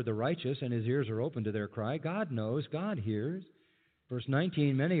Lord are toward the righteous, and His ears are open to their cry." God knows, God hears. Verse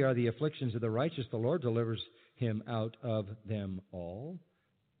 19, "Many are the afflictions of the righteous, the Lord delivers him out of them all."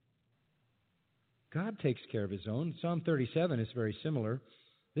 God takes care of His own. Psalm 37 is very similar.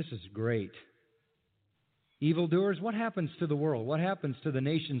 This is great. Evildoers, what happens to the world? What happens to the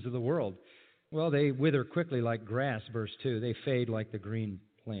nations of the world? Well, they wither quickly like grass, verse 2. They fade like the green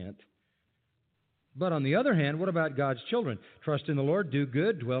plant. But on the other hand, what about God's children? "Trust in the Lord, do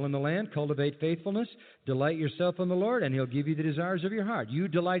good, dwell in the land, cultivate faithfulness, delight yourself in the Lord, and He'll give you the desires of your heart." You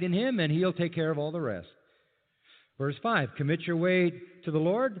delight in Him, and He'll take care of all the rest. Verse 5, "Commit your way to the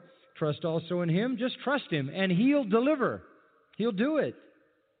Lord, trust also in Him." Just trust Him, and He'll deliver. He'll do it.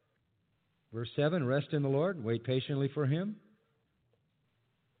 Verse 7, "Rest in the Lord, wait patiently for Him,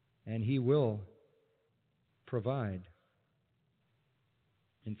 and He will provide."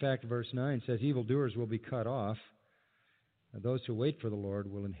 In fact, verse 9 says, "Evildoers will be cut off, and those who wait for the Lord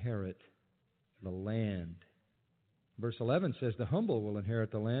will inherit the land." Verse 11 says, "The humble will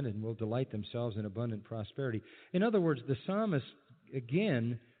inherit the land and will delight themselves in abundant prosperity." In other words, the psalmist,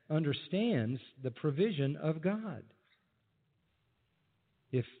 again, understands the provision of God.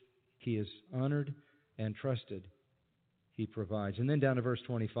 If He is honored and trusted, He provides. And then down to verse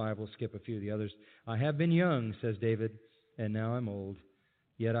 25, we'll skip a few of the others. "I have been young," says David, "and now I'm old.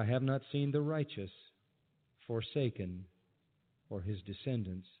 Yet I have not seen the righteous forsaken, or his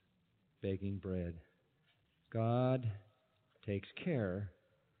descendants begging bread." God takes care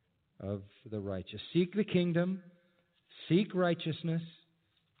of the righteous. Seek the kingdom, seek righteousness,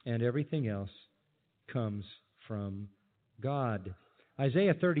 and everything else comes from God.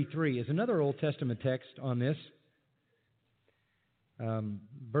 Isaiah 33 is another Old Testament text on this.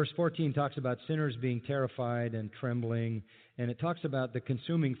 Verse 14 talks about sinners being terrified and trembling, and it talks about the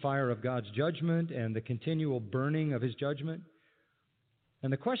consuming fire of God's judgment and the continual burning of His judgment.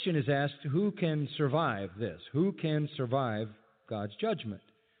 And the question is asked, who can survive this? Who can survive God's judgment?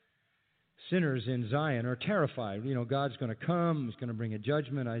 Sinners in Zion are terrified. You know, God's going to come. He's going to bring a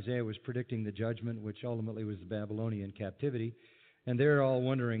judgment. Isaiah was predicting the judgment, which ultimately was the Babylonian captivity. And they're all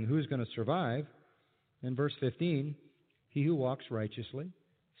wondering who's going to survive. In verse 15, "He who walks righteously,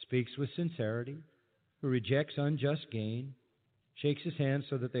 speaks with sincerity, who rejects unjust gain, shakes his hands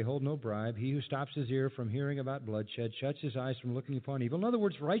so that they hold no bribe, he who stops his ear from hearing about bloodshed, shuts his eyes from looking upon evil." In other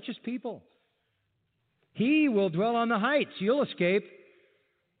words, righteous people. "He will dwell on the heights." You'll escape.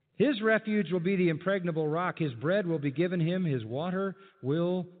 His refuge will be the impregnable rock. His bread will be given him. His water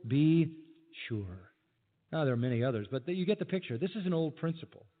will be sure. Now, there are many others, but you get the picture. This is an old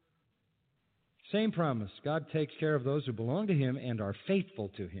principle. Same promise. God takes care of those who belong to him and are faithful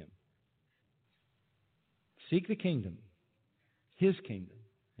to him. Seek the kingdom, his kingdom,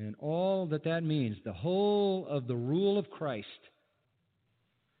 and all that means, the whole of the rule of Christ,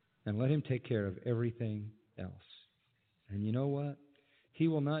 and let him take care of everything else. And you know what? He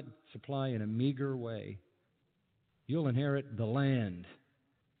will not supply in a meager way. You'll inherit the land.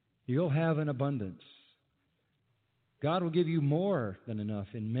 You'll have an abundance. God will give you more than enough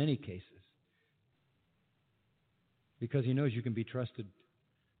in many cases, because he knows you can be trusted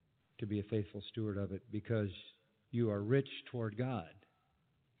to be a faithful steward of it, because you are rich toward God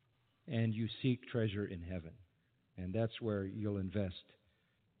and you seek treasure in heaven. And that's where you'll invest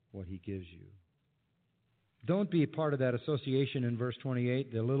what he gives you. Don't be a part of that association in verse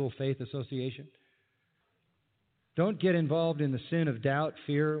 28, the little faith association. Don't get involved in the sin of doubt,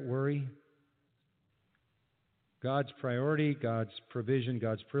 fear, worry. God's priority, God's provision,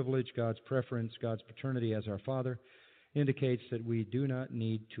 God's privilege, God's preference, God's paternity as our Father indicates that we do not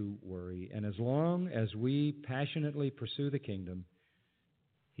need to worry. And as long as we passionately pursue the kingdom,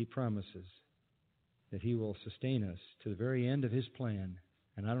 he promises that he will sustain us to the very end of his plan.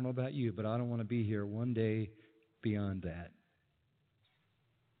 And I don't know about you, but I don't want to be here one day beyond that.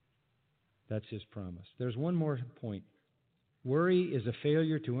 That's his promise. There's one more point. Worry is a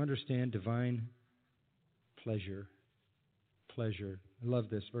failure to understand divine pleasure. Pleasure. I love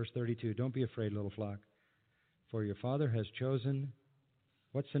this. Verse 32. Don't be afraid, little flock, for your Father has chosen,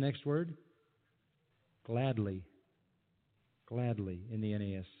 what's the next word? Gladly. Gladly in the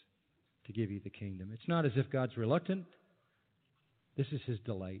NAS to give you the kingdom. It's not as if God's reluctant. This is his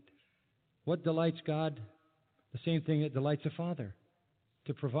delight. What delights God? The same thing that delights a father,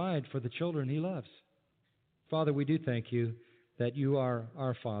 to provide for the children he loves. Father, we do thank you that you are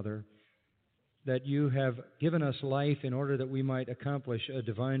our Father, that you have given us life in order that we might accomplish a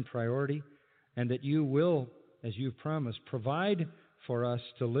divine priority, and that you will, as you've promised, provide for us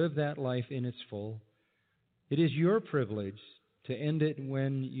to live that life in its full. It is your privilege to end it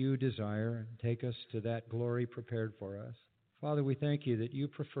when you desire and take us to that glory prepared for us. Father, we thank you that you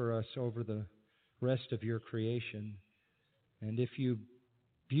prefer us over the rest of your creation. And if you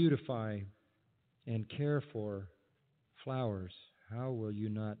beautify and care for flowers, how will you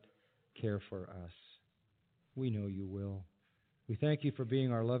not care for us? We know you will. We thank you for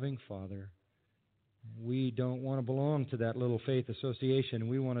being our loving Father. We don't want to belong to that little faith association.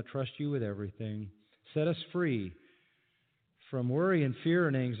 We want to trust you with everything. Set us free from worry and fear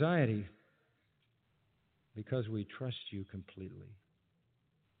and anxiety, because we trust you completely.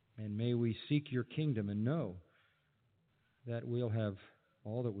 And may we seek your kingdom and know that we'll have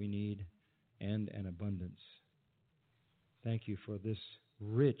all that we need and an abundance. Thank you for this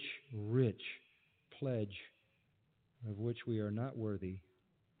rich, rich pledge of which we are not worthy,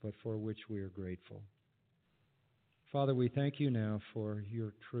 but for which we are grateful. Father, we thank you now for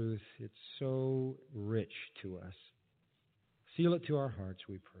your truth. It's so rich to us. Seal it to our hearts,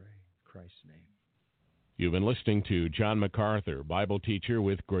 we pray. In Christ's name. You've been listening to John MacArthur, Bible teacher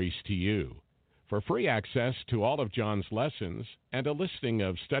with Grace to You. For free access to all of John's lessons and a listing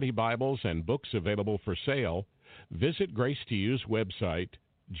of study Bibles and books available for sale, visit Grace to You's website,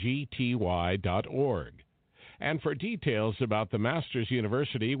 gty.org. And for details about the Masters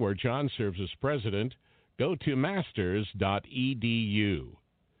University, where John serves as president, go to masters.edu.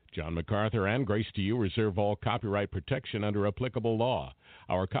 John MacArthur and Grace to You reserve all copyright protection under applicable law.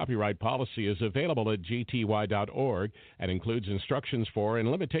 Our copyright policy is available at gty.org and includes instructions for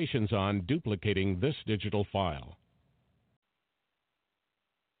and limitations on duplicating this digital file.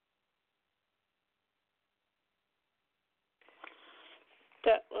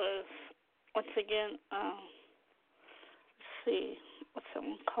 That was, once again, let's see, what's that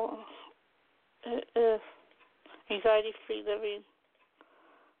one called? It is Anxiety-Free Living,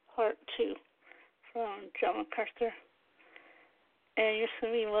 Part 2, from John MacArthur. And you're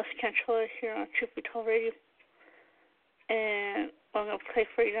listening to Melissa Cantrella here on Truth Be Told Radio. And what I'm going to play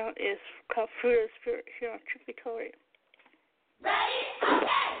for you now is called Fruit of the Spirit here on Truth Be Told Radio. Ready?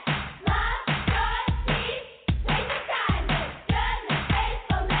 Okay! Love, joy, peace, patience, kindness, goodness,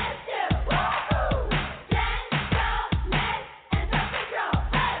 faithfulness, too. Woo-hoo! Gentleness and self-control.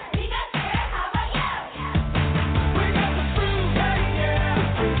 We got spirit, how about you? We got the fruit, yeah, yeah. The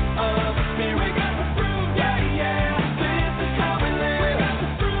fruit of the Spirit. We got the fruit, yeah, yeah. This is how we live. We got the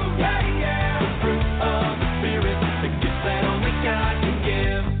fruit, yeah, yeah. The fruit of the Spirit. The gift that only God can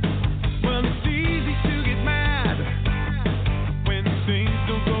give. Well, it's easy to get mad when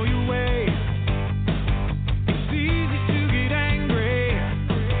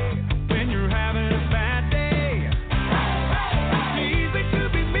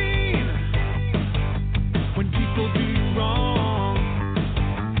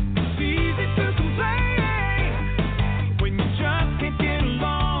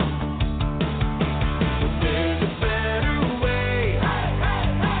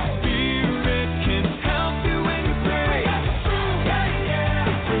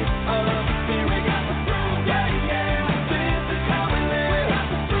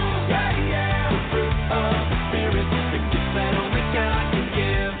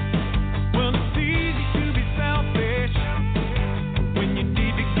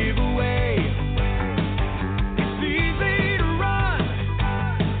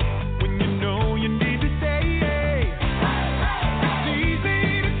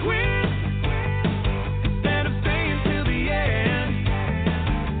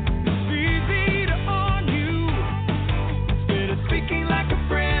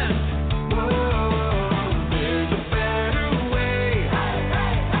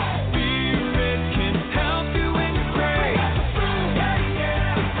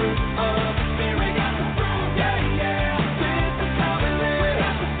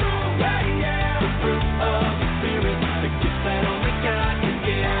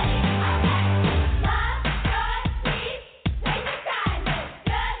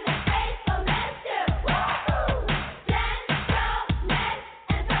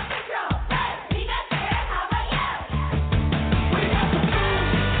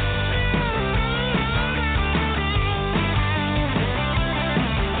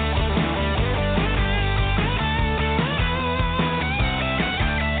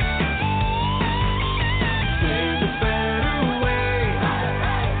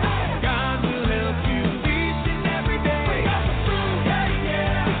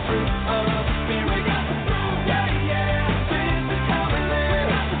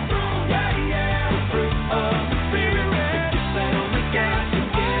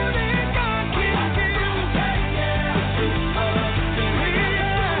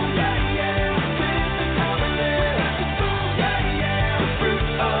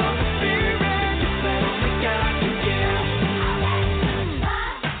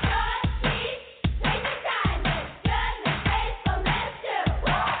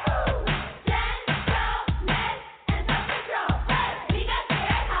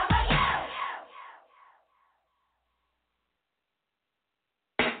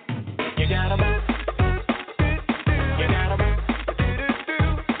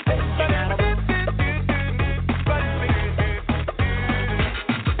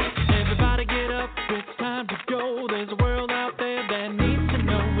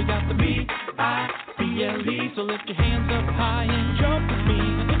So lift your hands up high and jump with me.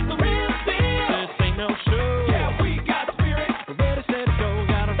 It's the real deal. This ain't no show. Yeah, we got spirit. We're ready, set, go.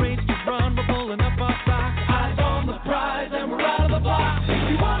 Got a race to run. We're pulling up our socks. Eyes on the prize and we're out of the block.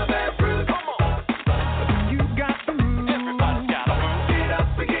 If you wanna bear fruit, come on. You got the move. Everybody's got to move. Get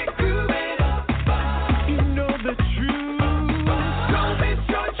up and get grooving. You know the truth. Don't miss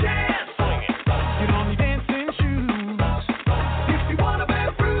your chance. Swing it. Get on your dancing shoes. If you wanna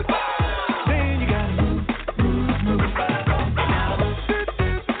bear fruit, then you gotta move.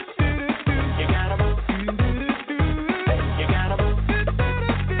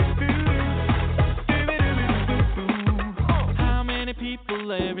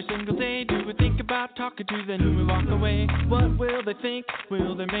 Every single day, do we think about talking to them when we walk away? What will they think?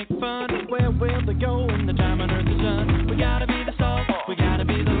 Will they make fun? Where will they go when the time on earth is done? We gotta be the salt, we gotta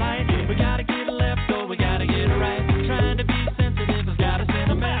be the light. We gotta get it left, or we gotta get it right. Trying to be sensitive has got us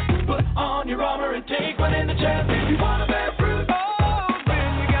in a mess. Put on your armor and take one in the chest. If you wanna bear fruit,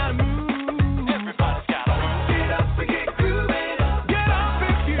 then you gotta move. Everybody's gotta move. Get up and get grooving. Get up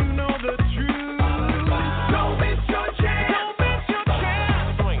if you know the truth. Don't miss your chance.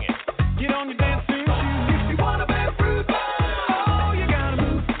 Get on your dancing shoes if you wanna bear fruit. Oh, you gotta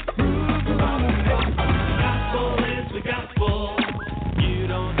move, move, move. Gospel is the gospel. You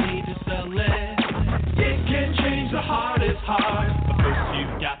don't need to sell it. It can change the hardest heart, but first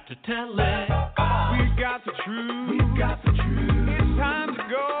you've got to tell it. We've got the truth. We've got the truth.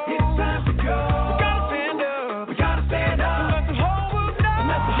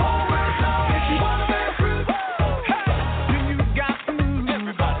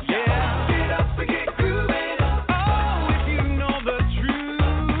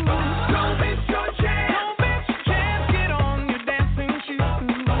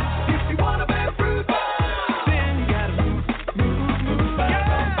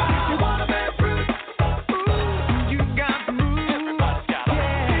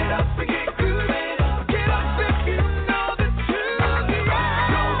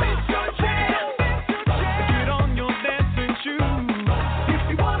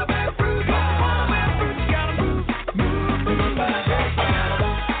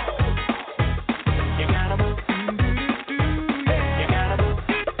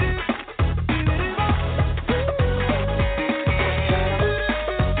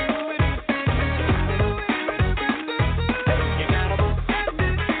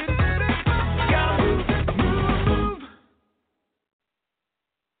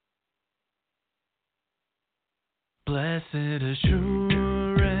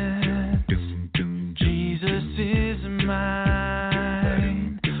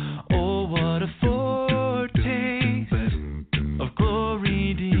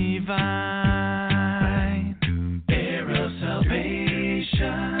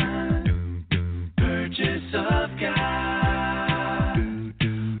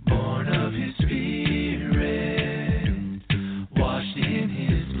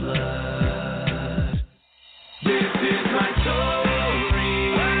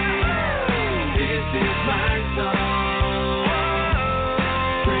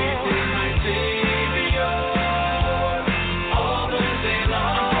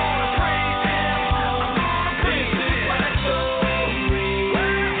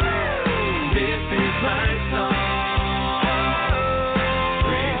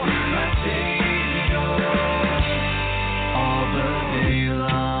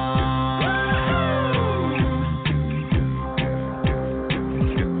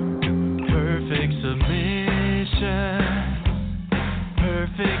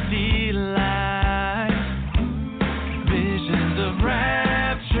 perfect delight. Visions of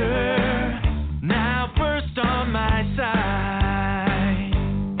rapture now burst on my sight.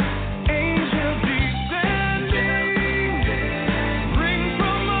 Angels descending, ring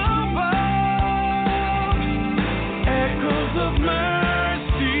from above, echoes of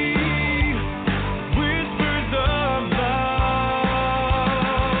mercy, whispers of love.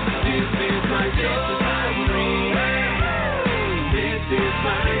 This is my story. This is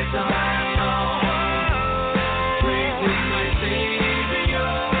my song. Praising my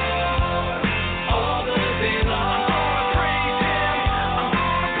Savior all the day long. Praise Him.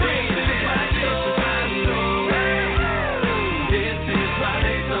 Praise Him. This is my story. This is my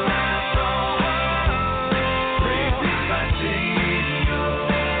song. Praising my Savior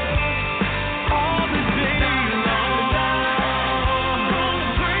all the day long. I'm gonna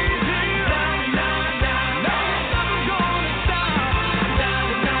praise Him. Nothing's gonna stop.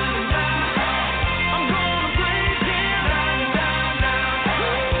 I'm gonna praise Him.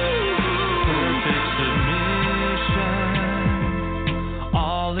 Perfect submission,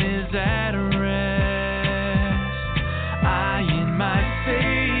 all is at rest. I in my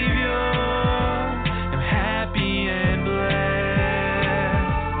Savior am happy and blessed.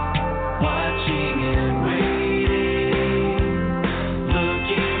 Watching and waiting,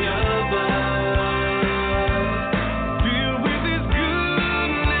 looking above, filled with His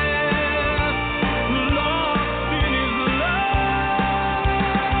goodness, lost in His love.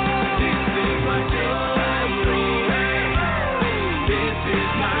 This is my story. This is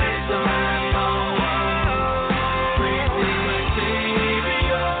my song. Praising my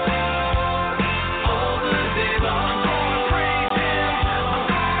Savior all the day long. I'm gonna praise Him.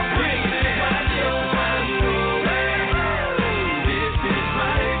 This is my story. This is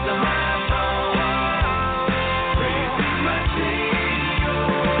my song. Praising my Savior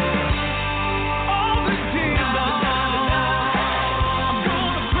all the day long. I'm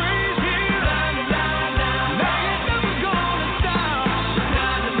gonna praise Him. Now you're never gonna stop.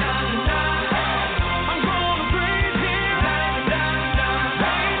 I'm gonna praise Him.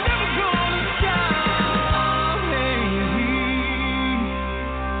 Now you're never gonna stop.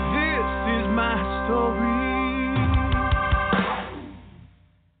 This is my story.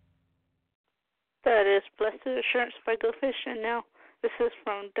 That is Blessed Assurance by Go Fish, and now this is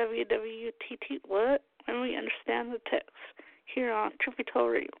from WWTT. What? When we understand the text here on Trippy Toll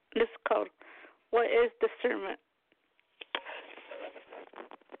Radio. This is called What is Discernment?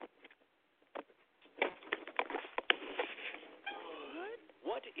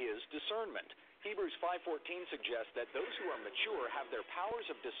 What is discernment? Hebrews 5:14 suggests that those who are mature have their powers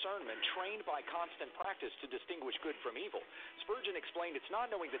of discernment trained by constant practice to distinguish good from evil. Spurgeon explained it's not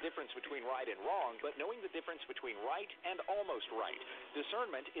knowing the difference between right and wrong, but knowing the difference between right and almost right.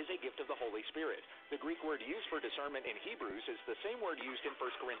 Discernment is a gift of the Holy Spirit. The Greek word used for discernment in Hebrews is the same word used in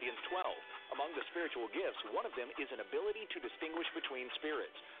 1 Corinthians 12. Among the spiritual gifts, one of them is an ability to distinguish between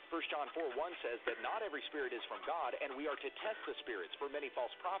spirits. 1 John 4:1 says that not every spirit is from God, and we are to test the spirits, for many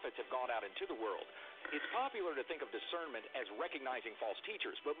false prophets have gone out into the world. It's popular to think of discernment as recognizing false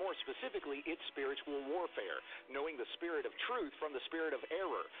teachers, but more specifically, it's spiritual warfare, knowing the spirit of truth from the spirit of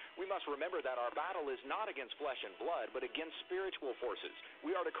error. We must remember that our battle is not against flesh and blood, but against spiritual forces.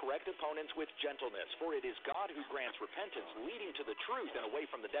 We are to correct opponents with gentleness, for it is God who grants repentance, leading to the truth and away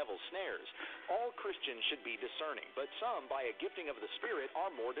from the devil's snares. All Christians should be discerning, but some, by a gifting of the Spirit,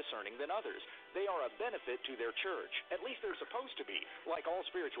 are more discerning than others. They are a benefit to their church. At least they're supposed to be. Like all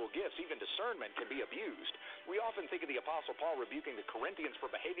spiritual gifts, even discernment can be abused. We often think of the Apostle Paul rebuking the Corinthians for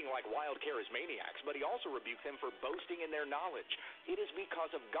behaving like wild charismaniacs, but he also rebuked them for boasting in their knowledge. It is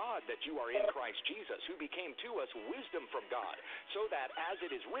because of God that you are in Christ Jesus, who became to us wisdom from God, so that, as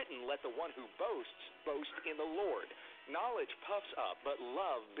it is written, let the one who boasts boast in the Lord. Knowledge puffs up, but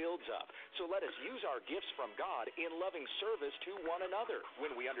love builds up. So let us use our gifts from God in loving service to one another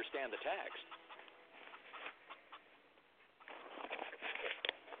when we understand the text.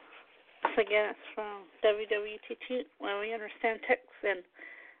 Again, it's from WWTT, When We Understand Text, and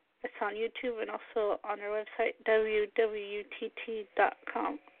it's on YouTube and also on our website, www.ttt.com.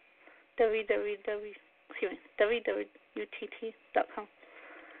 www.ttt.com.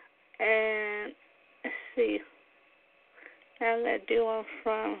 And let's see. Now I'm going to do one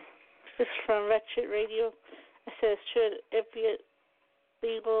this is from Wretched Radio. It says, should it be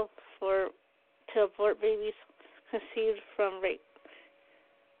legal to abort babies conceived from rape?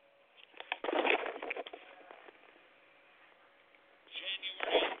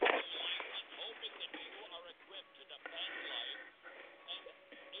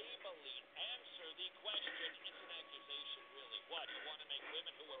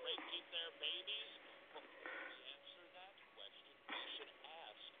 Women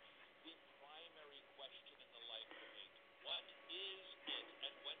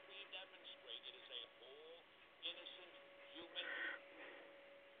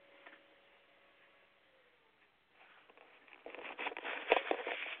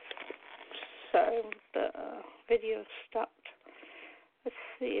sorry, the video stopped. Let's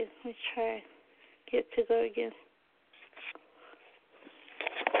see. Let me try get to go again.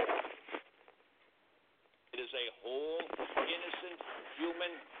 It is a whole, innocent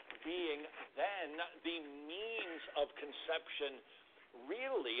human being. Then the means of conception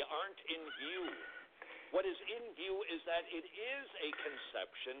really aren't in view. What is in view is that it is a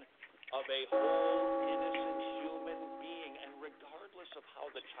conception of a whole, innocent human being. And regardless of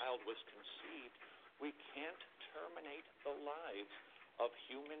how the child was conceived, we can't terminate the lives of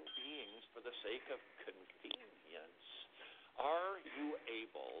human beings for the sake of convenience. Are you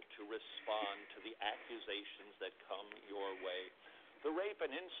able to respond to the accusations that come your way? The rape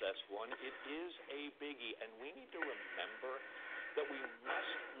and incest one, it is a biggie, and we need to remember that we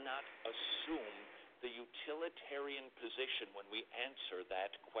must not assume the utilitarian position when we answer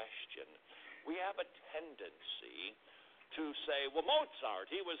that question. We have a tendency to say, well, Mozart,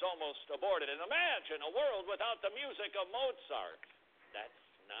 he was almost aborted, and imagine a world without the music of Mozart. That's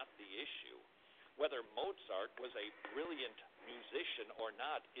not the issue. Whether Mozart was a brilliant musician or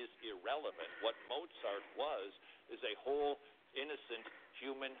not is irrelevant. What Mozart was is a whole, innocent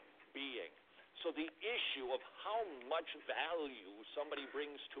human being. So the issue of how much value somebody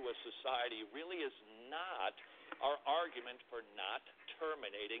brings to a society really is not our argument for not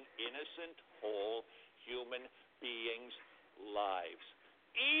terminating innocent, whole human beings' lives.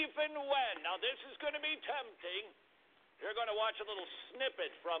 Even when, now this is going to be tempting, you're going to watch a little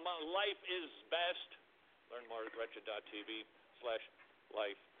snippet from Life is Best. Learn more at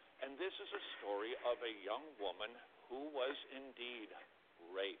wretched.tv/life. And this is a story of a young woman who was indeed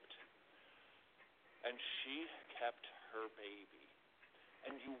raped. And she kept her baby.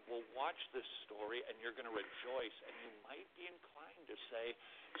 And you will watch this story and you're going to rejoice. And you might be inclined to say,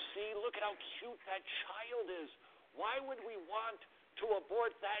 see, look at how cute that child is. Why would we want to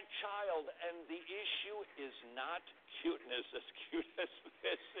abort that child? And the issue is not cuteness, as cute as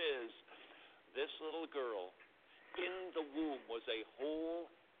this is. This little girl in the womb was a whole,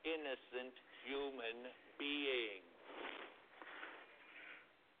 innocent human being.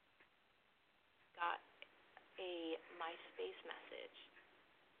 Got a MySpace message.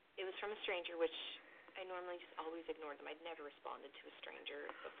 It was from a stranger, which I normally just always ignore them. I'd never responded to a stranger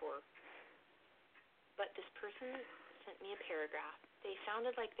before. But this person sent me a paragraph. They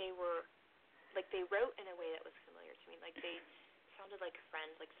sounded like they were, like they wrote in a way that was familiar to me. Like they sounded like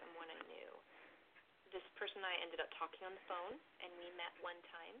friends, like someone I knew. This person and I ended up talking on the phone, and we met one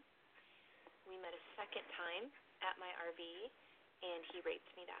time. We met a second time at my RV, and he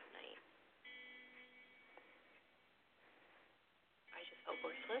raped me that night. I just felt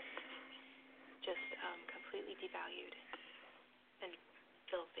worthless, just completely devalued and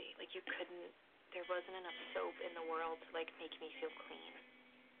filthy. Like you couldn't, there wasn't enough soap in the world to like make me feel clean.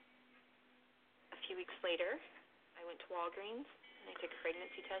 A few weeks later, I went to Walgreens and I took a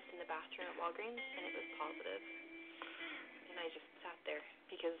pregnancy test in the bathroom at Walgreens, and it was positive. And I just sat there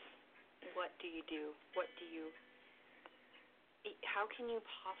because what do you do? How can you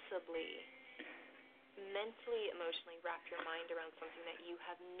possibly mentally, emotionally wrap your mind around something that you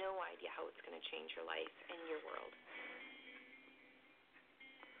have no idea how it's going to change your life and your world?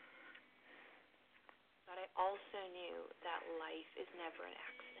 But I also knew that life is never an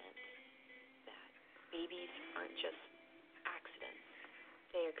accident, that babies aren't just accidents.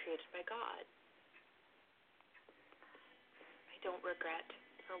 They are created by God. I don't regret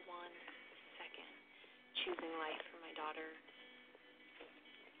for 1 second choosing life for my daughter.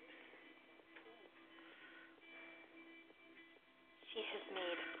 She has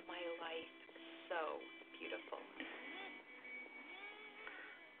made my life so beautiful.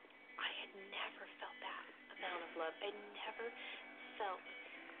 I had never felt that amount of love. I never felt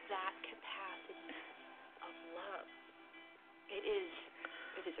that capacity of love. It is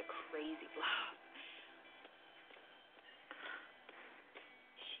a crazy love.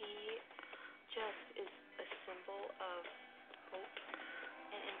 She just is a symbol of hope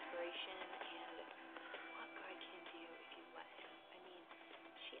and inspiration and what God can do if you let Him. I mean,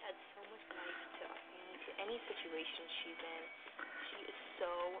 she adds so much life to our family, to any situation she's in. She is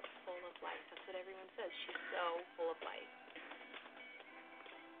so full of life. That's what everyone says. She's so full of life.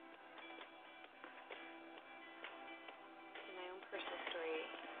 In my own personal story,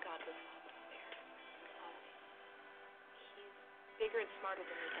 God was always there. Always. He's bigger and smarter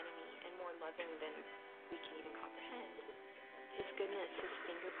than the enemy and more loving than we can even comprehend. His goodness, His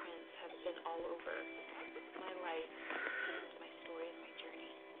fingerprints have been all over my life and my story and my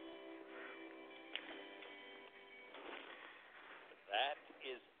journey. That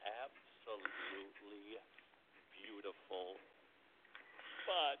is absolutely beautiful.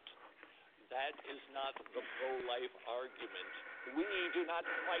 But That is not the pro-life argument. We do not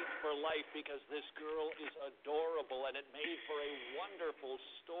fight for life because this girl is adorable and it made for a wonderful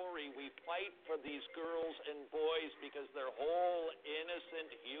story. We fight for these girls and boys because they're whole, innocent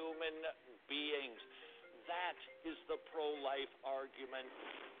human beings. That is the pro-life argument.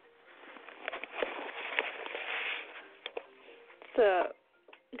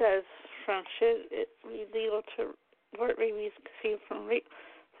 That's from Should It Be Legal to Abort Rabies Vaccine from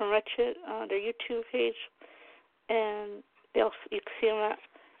Wretched on their YouTube page, and you can see them at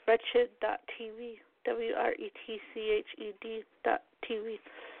wretched.tv, WRETCHED.tv,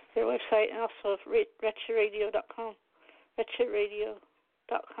 their website, and also wretchedradio.com,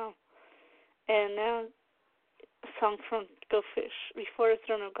 wretchedradio.com. And now a song from Go Fish, Before the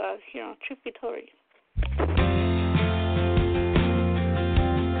Throne of God, here on Truth Be Told Radio.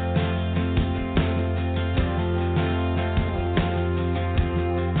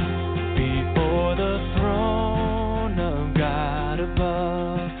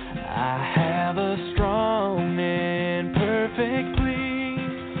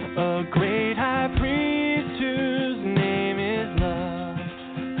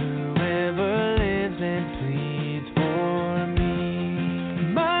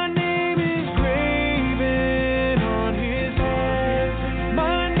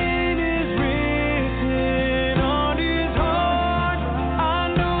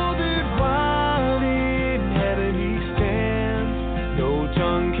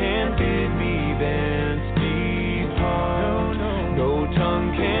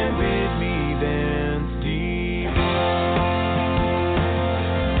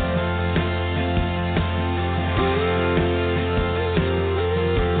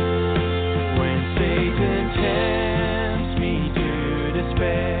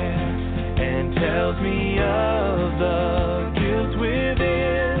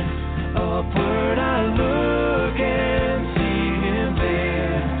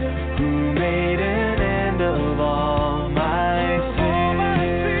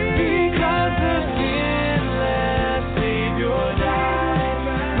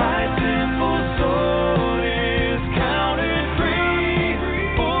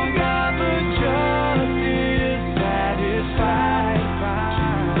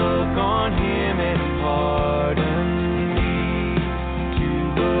 Look on him and pardon me.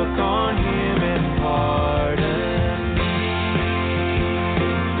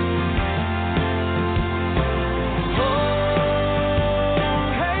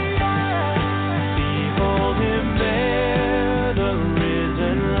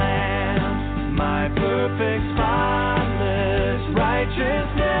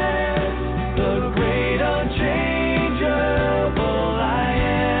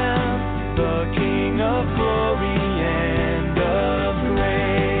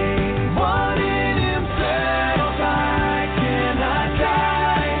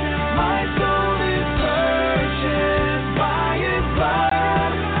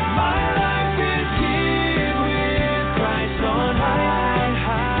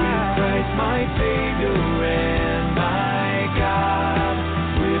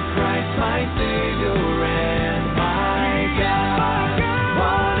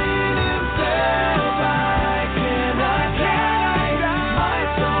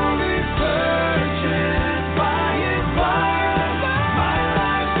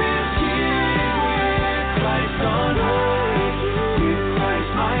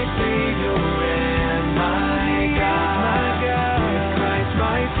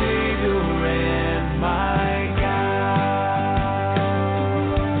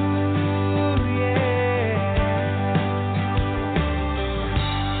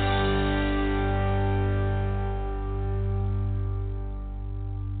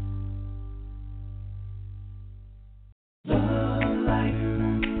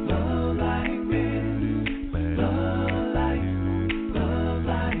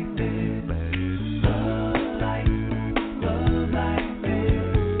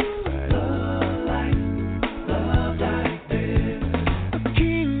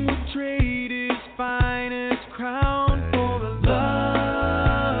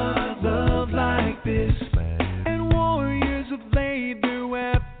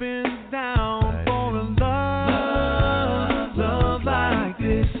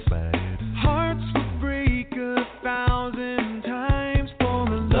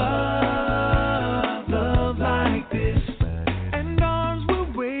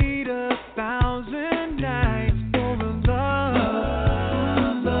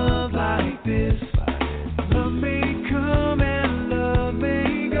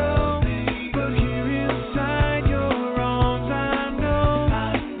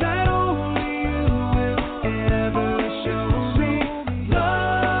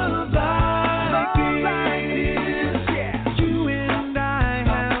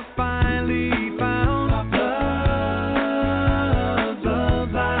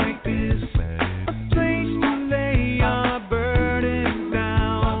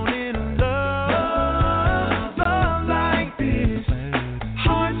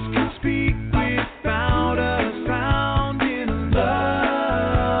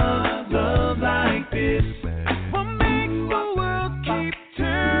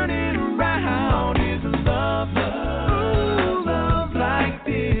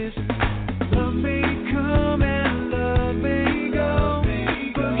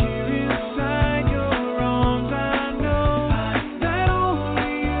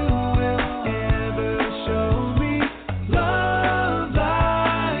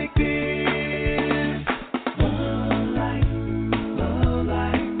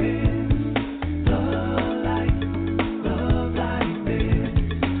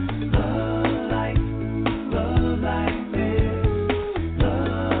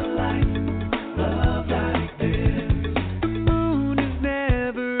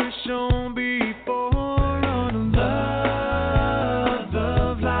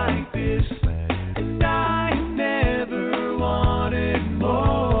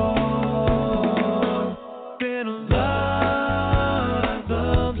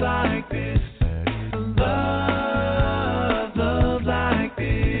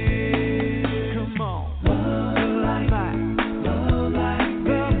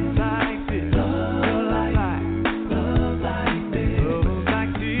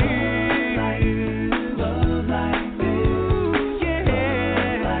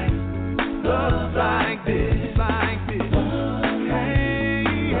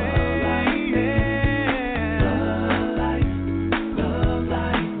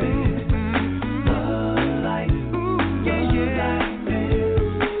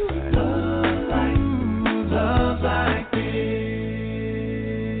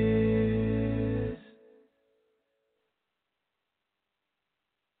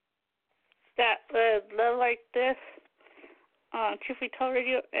 start this on Truth Be Told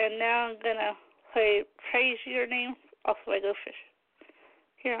Radio, and now I'm going to play Praise Your Name off by Go Fish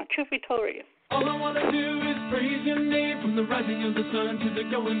here on Truth Be Told Radio. All I want to do is praise your name from the rising of the sun to the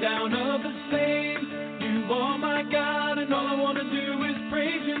going down of the same. You are my God, and all I want to do is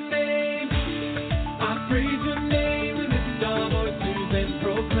praise your name. I praise your name and lift our voices and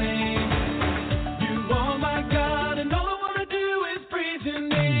proclaim. You are my God, and all I want to do is praise your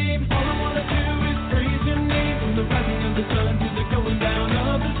name. All I want to do is praise your name from the rising of the sun to the going down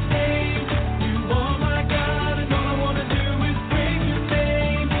of the same. You are my God, and all I want to do is praise your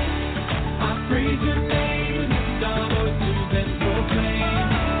name. I praise your name and lift our voices and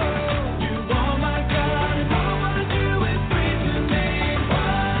proclaim. You are my God, and all I want to do is praise your name. Whoa,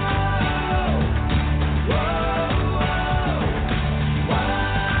 whoa, whoa, whoa,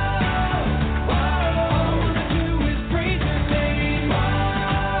 whoa. All I want to do is praise your name. Whoa,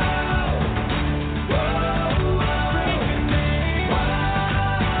 whoa, whoa, praise your name. Whoa,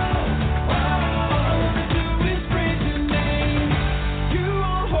 whoa. All I want to do is praise your name. You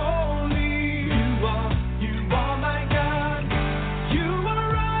are holy. You are my God. You are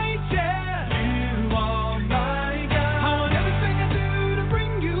righteous. You are my God. I want everything I do to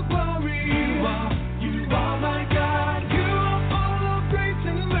bring you glory. You are my God. You are full of grace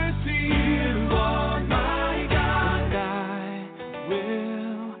and mercy. You are my God. I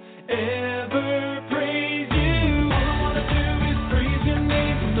will ever praise you. All I want to do is praise your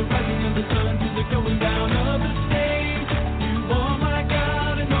name from the rising of the sun to the going down of the same. You are my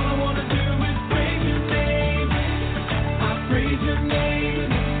God, and all I want to do is praise your name. I praise your name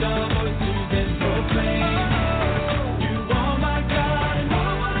and lift our voices and proclaim. You are my God, and all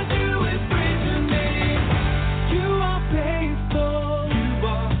I want to do is praise your name. You are faithful.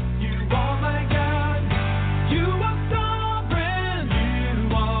 You are my God. You are sovereign.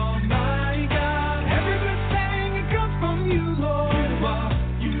 You are my God. Every good thing it comes from you, Lord.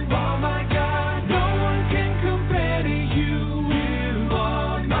 You are my God. No one can compare to you. You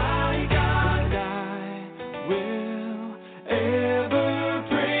are my God. I will ever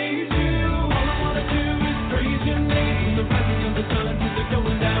praise you. All I want to do is praise your name from the rising of the sun to the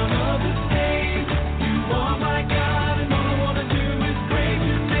going down of the same. You are my God, and all I want to do is praise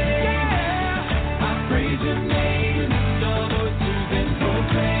your name. I praise your name and lift our voices and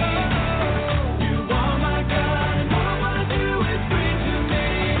proclaim. You are my God, and all I want to do is praise your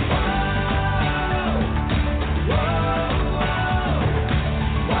name. Whoa, whoa,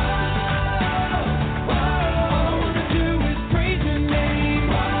 whoa, whoa. All I want to do is praise your name.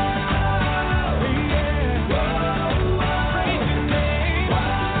 Whoa, yeah. Whoa, praise your name. Whoa,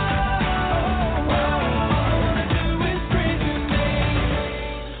 all I want to do is praise your name.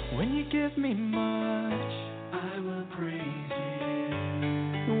 When you give me much, I will praise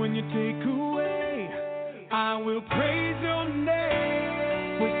you. When you take away, I will praise your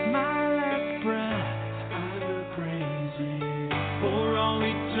name. With my last breath, I will praise you. For all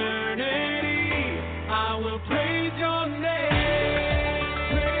eternity, I will praise your name.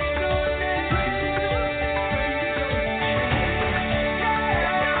 Praise your name. Praise your name.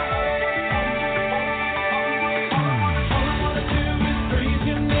 All I want to do is praise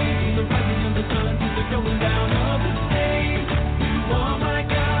your name. From the rising of the sun to the going down of the same. You are my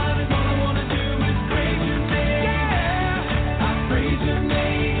God, and all I want to do is praise your name. I praise your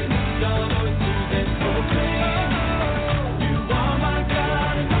name, lift our voices and proclaim. You are my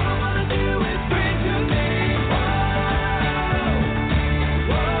God, and all I want to do is praise your name. Whoa,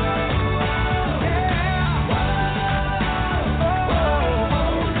 whoa, yeah. Whoa, whoa, all I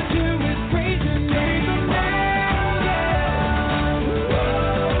want to do is praise your name. Whoa,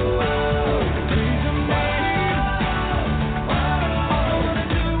 praise your name. All I want to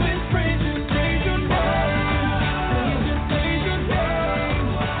do is praise your name. Praise your name. Praise your name.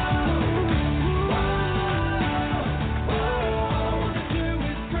 All I want to do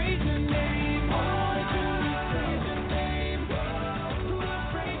is praise your name. All I want to do is praise your name.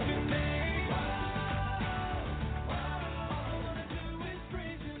 Praise your name. All I want to do is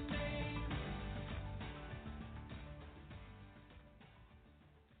praise your name.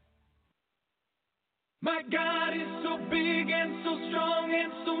 My God is so big and so strong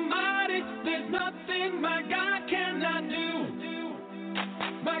and so mighty. There's nothing my God cannot do.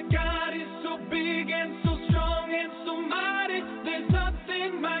 My God is so big and so strong and so mighty. There's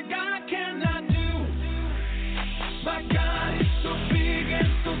nothing my God cannot do. My God is so big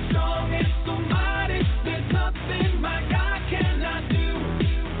and so strong and so mighty. There's nothing my God cannot do.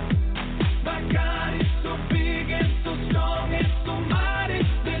 My God is so big and so strong and so mighty.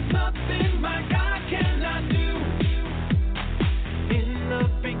 There's nothing my God cannot do. In the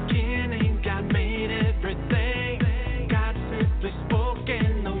beginning, God made everything.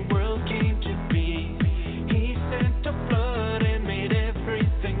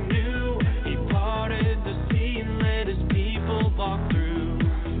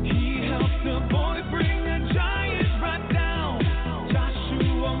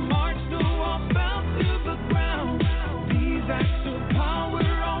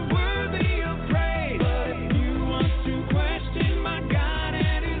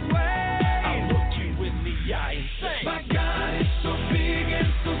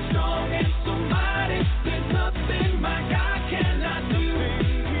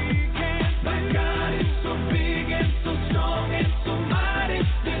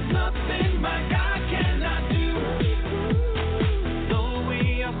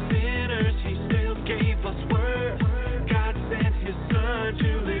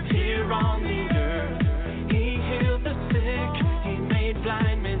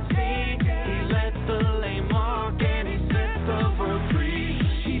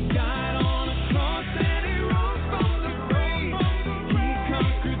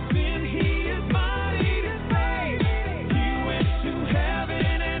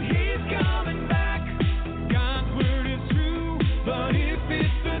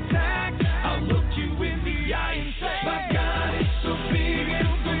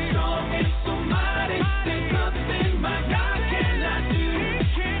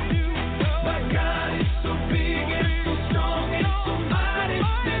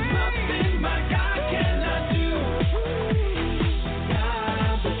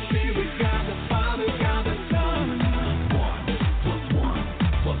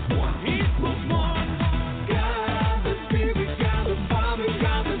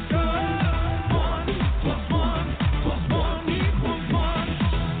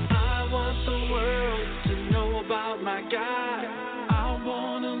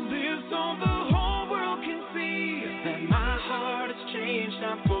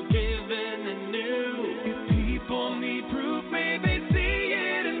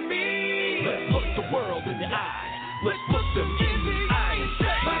 the world in the eye. Let's look them in the eye and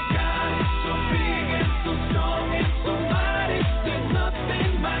say, my God is so big and so strong and so mighty. There's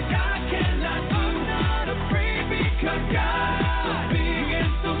nothing my God cannot do. I'm not afraid because God is so big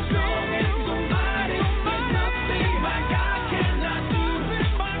and so strong and so mighty. There's nothing my God cannot do.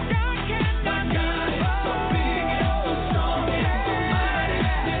 My God is so big and so strong and so mighty.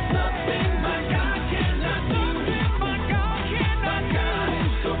 There's nothing my God cannot do. My God is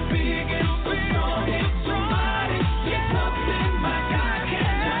so big and so strong and so mighty. There's nothing my God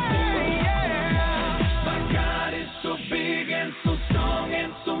cannot do. My God is so big and so strong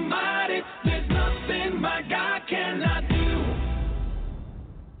and so mighty. There's nothing my God cannot do.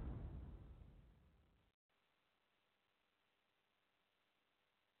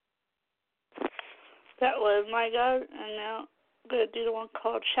 That was My God, and now I'm going to do the one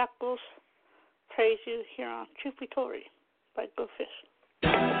called Shackles Praise You here on Truth Be Told Radio by Go Fish.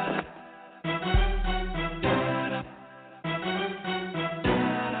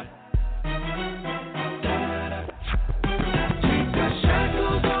 Take the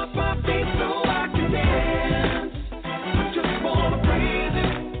shackles off my feet so I can dance. I just wanna praise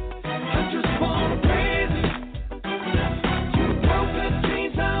it. I just wanna praise it. You broke the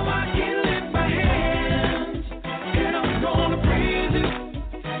chains, now I can lift my hands. And I'm gonna praise it.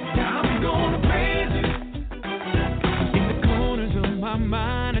 Yeah, I'm gonna praise it. In the corners of my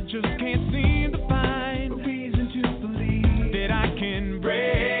mind, I just can't seem to find a reason to believe that I can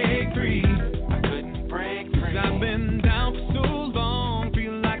break free. I couldn't break free. 'Cause I've been down for so long,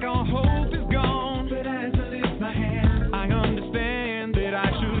 feel like all hope is gone. But as I lift my hand, I understand that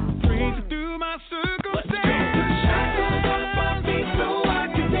I should praise it through my circumstance. Take the shackles off my feet so I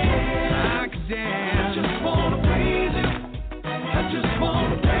can dance. I can dance. I just wanna praise it. I just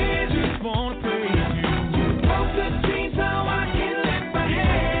wanna praise it. Just wanna praise you. You broke the chains, now I can lift my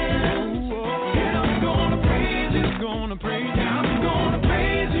hands. And I'm gonna praise it. Gonna praise it. Yeah, I'm gonna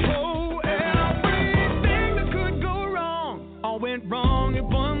praise it. Oh, everything that could go wrong all went wrong at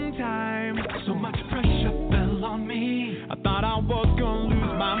one time. So much pressure fell on me. I thought I was gonna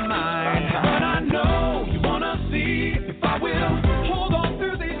lose my mind. But I know you wanna see if I will hold on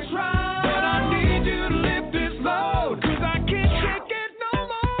through these trials. But I need you to lift this load, 'cause I can't take it no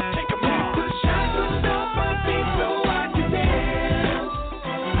more. Take the shackles off my feet so I can dance.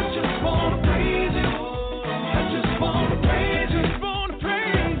 I just wanna praise it. I just wanna praise it. Just wanna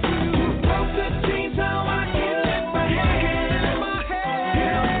praise you. You broke the chains, now I can lift my hands.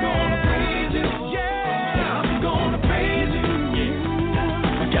 Yeah, I'm gonna praise it. Yeah, I'm gonna praise it.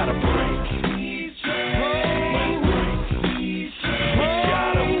 Yeah, I gotta break these chains. We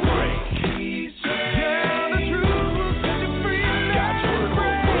gotta break these chains. Yeah, the truth will set you free. God's word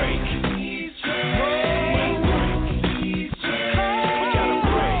will break these chains. We gotta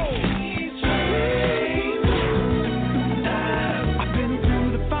break these chains. I've been through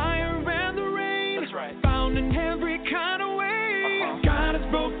the fire and the rain. That's right. Found in every kind of way. God has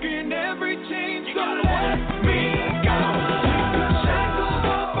broken every chain. So let me go. Take the shackles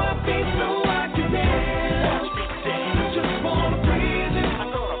off my feet so I can dance. I just wanna praise it.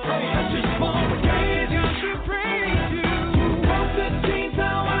 I just wanna praise you. To praise you. You broke the chains,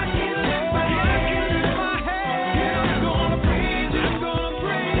 now I can lift my hands. Yeah, I'm gonna praise you. I'm gonna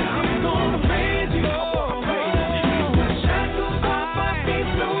praise you. I'm gonna praise you. Take the shackles off my feet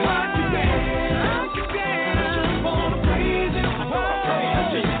so I can dance. I just wanna praise it. I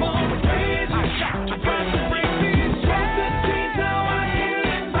just wanna praise you. I got to break these chains. Broke the chains, now I can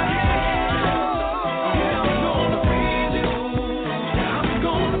lift my hands. Yeah, I'm gonna praise you. Yeah, I'm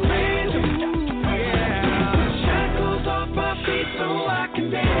gonna praise you. Yeah, the shackles off my feet so I can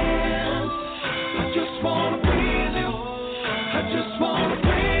dance. I just wanna praise you. I just wanna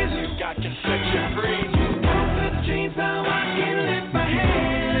praise you. God can set you free. You broke the chains, now I can lift my hands.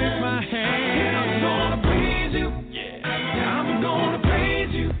 Yeah, I'm gonna praise you. Yeah, I'm gonna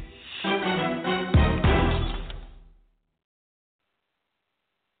praise you.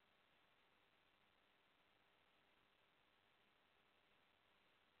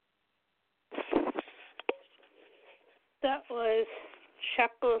 That was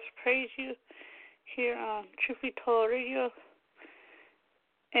Shackles Praise You here on Truth Be Told Radio.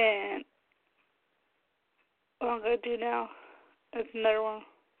 And what I'm going to do now is another one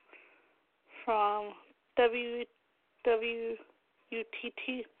from WWUTT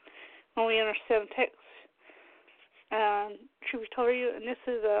when we enter 7 text. Truth Be Told Radio. And this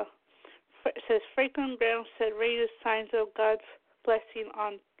is it says Franklin Graham said radio signs of God's blessing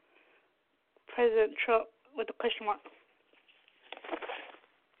on President Trump with a question mark.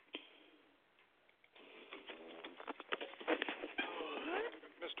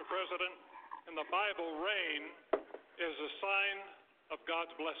 Mr. President, In the Bible, rain is a sign of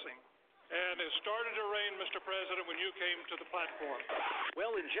God's blessing. And it started to rain, Mr. President, when you came to the platform.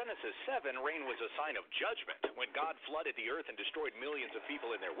 Well, in Genesis 7, rain was a sign of judgment when God flooded the earth and destroyed millions of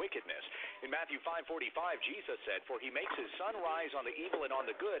people in their wickedness. In Matthew 5:45, Jesus said, "For he makes his sun rise on the evil and on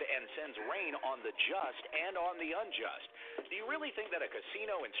the good, and sends rain on the just and on the unjust." Do you really think that a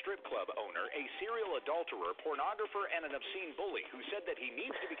casino and strip club owner, a serial adulterer, pornographer, and an obscene bully who said that he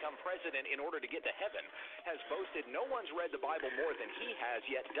needs to become president in order to get to heaven has boasted no one's read the Bible more than he has,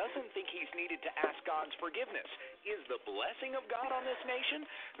 yet doesn't think he's needed to ask God's forgiveness? Is the blessing of God on this nation,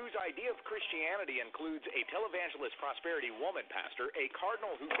 whose idea of Christianity includes a televangelist prosperity woman pastor, a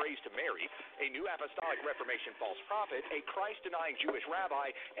cardinal who prays to Mary, a new apostolic Reformation false prophet, a Christ-denying Jewish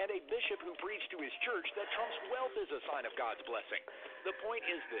rabbi, and a bishop who preached to his church that Trump's wealth is a sign of God's blessing? The point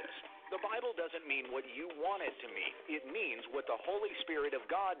is this: the Bible doesn't mean what you want it to mean. It means what the Holy Spirit of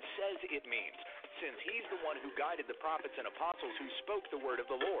God says it means, since he's the one who guided the prophets and apostles who spoke the word of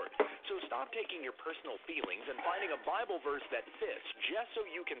the Lord. So stop taking your personal feelings and finding a Bible verse that fits just so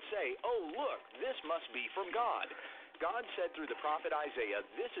you can say, "Oh, look, this must be from God." God said through the prophet Isaiah,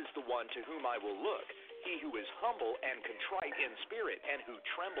 "This is the one to whom I will look, he who is humble and contrite in spirit and who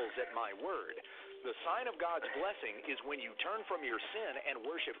trembles at my word." The sign of God's blessing is when you turn from your sin and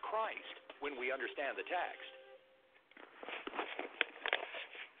worship Christ, when we understand the text.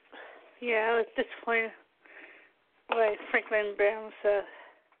 Yeah, I was disappointed by Franklin Graham's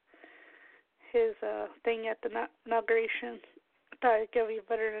his thing at the inauguration. I thought it'd go be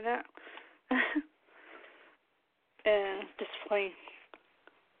better than that. And disappointing.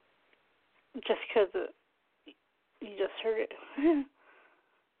 Just because you just heard it.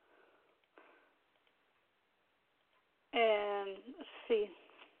 And let's see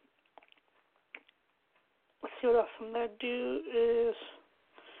what else I'm going to do is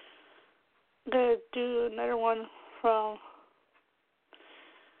I'm going to do another one from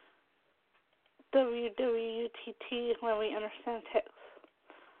WWUTT, When We Understand Text.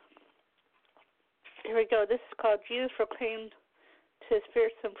 Here we go. This is called Jesus Proclaimed to His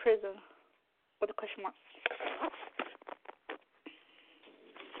Spirits in Prison, with a question mark.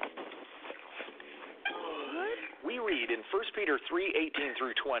 We read in 1 Peter 3:18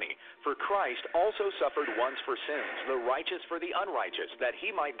 through 20, "For Christ also suffered once for sins, the righteous for the unrighteous, that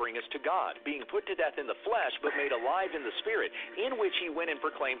he might bring us to God, being put to death in the flesh, but made alive in the Spirit, in which he went and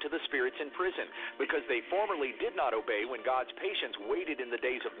proclaimed to the spirits in prison, because they formerly did not obey when God's patience waited in the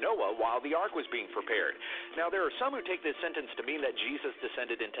days of Noah while the ark was being prepared." Now there are some who take this sentence to mean that Jesus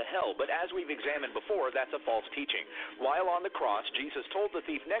descended into hell, but as we've examined before, that's a false teaching. While on the cross, Jesus told the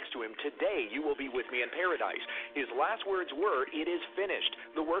thief next to him, "Today you will be with me in paradise." His last words were, "It is finished."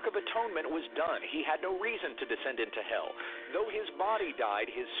 The work of atonement was done. He had no reason to descend into hell. Though his body died,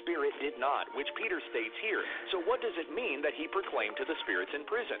 his spirit did not, which Peter states here. So what does it mean that he proclaimed to the spirits in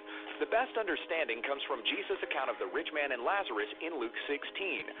prison? The best understanding comes from Jesus' account of the rich man and Lazarus in Luke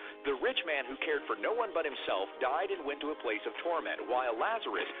 16. The rich man, who cared for no one but himself, died and went to a place of torment, while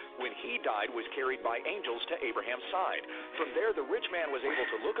Lazarus, when he died, was carried by angels to Abraham's side. From there, the rich man was able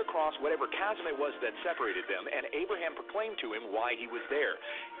to look across whatever chasm it was that separated them, and Abraham proclaimed to him why he was there.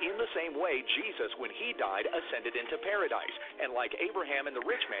 In the same way, Jesus, when he died, ascended into paradise. And like Abraham and the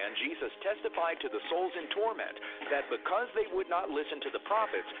rich man, Jesus testified to the souls in torment that because they would not listen to the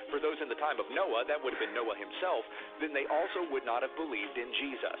prophets, for those in the time of Noah, that would have been Noah himself, then they also would not have believed in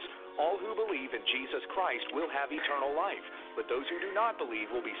Jesus. All who believe in Jesus Christ will have eternal life, but those who do not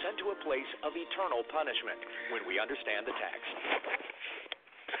believe will be sent to a place of eternal punishment, when we understand the text.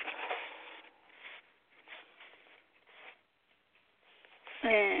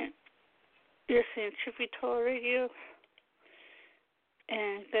 And you're seeing Trippital Radio,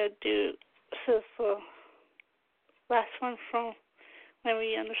 and that do so for last one from When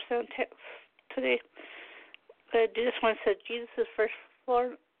We Understand Text today. This one said Jesus is first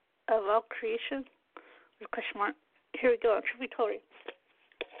form of all creation, with a question mark. Here we go on Trippital Radio.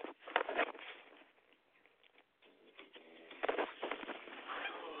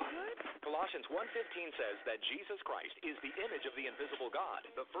 Colossians 1:15 says that Jesus Christ is the image of the invisible God,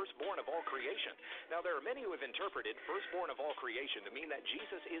 the firstborn of all creation. Now, there are many who have interpreted firstborn of all creation to mean that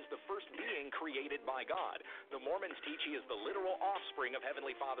Jesus is the first being created by God. The Mormons teach he is the literal offspring of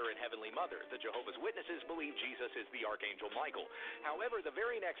Heavenly Father and Heavenly Mother. The Jehovah's Witnesses believe Jesus is the Archangel Michael. However, the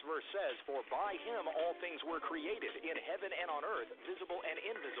very next verse says, "For by him all things were created, in heaven and on earth, visible and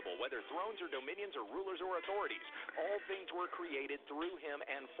invisible, whether whether thrones or dominions or rulers or authorities. All things were created through him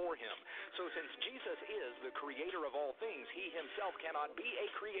and for him. So since Jesus is the creator of all things, he himself cannot be a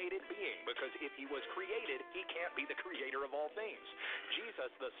created being, because if he was created, he can't be the creator of all things.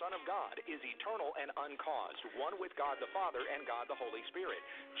 Jesus, the Son of God, is eternal and uncaused, one with God the Father and God the Holy Spirit.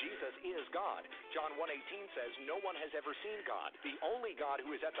 Jesus is God. John 1:18 says, no one has ever seen God. The only God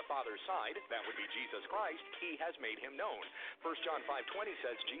who is at the Father's side, that would be Jesus Christ, he has made him known. 1 John 5:20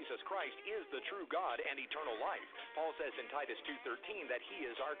 says Jesus Christ is the true God and eternal life. Paul says in Titus 2:13 that he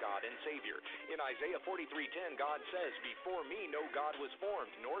is our God and Savior. In Isaiah 43:10, God says, before me no God was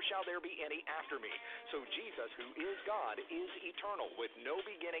formed, nor shall there be any after me. So Jesus, who is God, is eternal, with no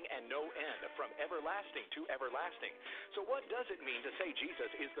beginning and no end, from everlasting to everlasting. So what does it mean to say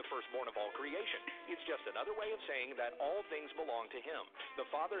Jesus is the firstborn of all creation? It's just another way of saying that all things belong to him. The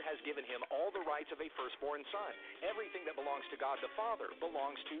Father has given him all the rights of a firstborn son. Everything that belongs to God the Father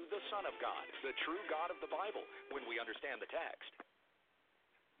belongs to the Son of God, the true God of the Bible, when we understand the text.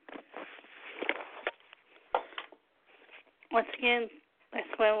 Once again, that's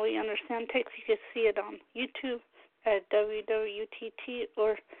why we understand text. You can see it on YouTube at WWUTT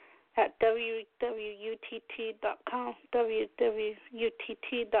or at www.utt.com, www.utt.com.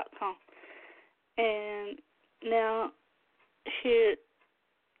 And now, here is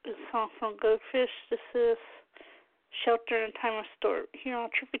a song from Goldfish. This is Shelter in Time of Storm, here on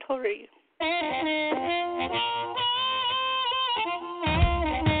Truth Be Told Radio.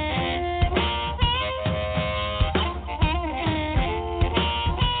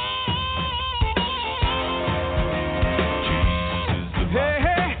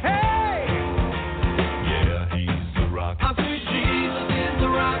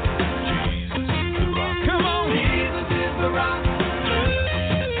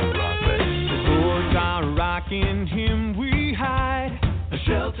 In him we hide, a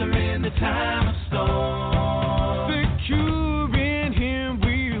shelter in the time of storm. Secure in him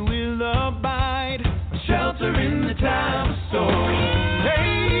we will abide, a shelter in the time of storm.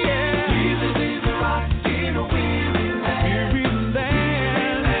 Hey, yeah. Jesus is the rock in a weary land. Weary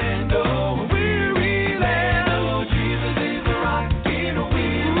land, oh, weary land. Oh, Jesus is the rock in a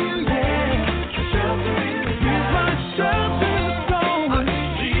weary land. A shelter in the time of storm.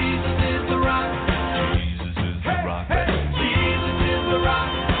 Jesus is the rock.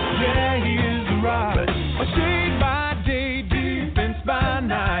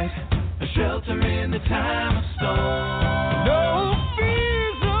 Shelter in the time of storm. No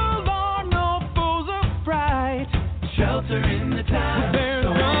fears of Lord, no foes of fright. Shelter in the time of storm. There's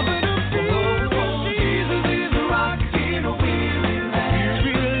nothing to fear. Jesus is a rock in a weary land.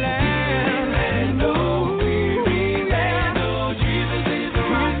 Weary land, oh, weary land. Oh, Jesus is a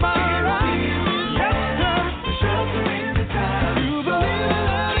rock in a weary land. Shelter in the time of storm.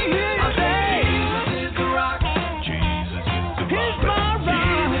 I say, Jesus is the rock. Jesus is the rock. He's my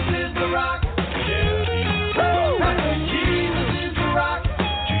rock.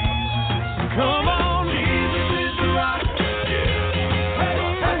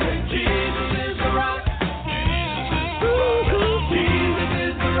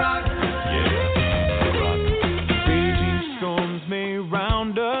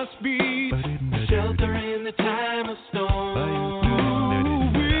 Shelter in the time of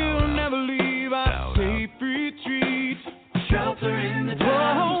storm. We'll never leave our safe retreat. Shelter in the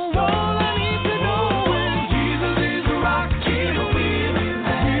time of storm. All I need to know is Jesus is a rock in a weary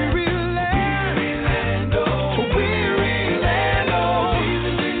land. Weary land, oh, weary land, oh,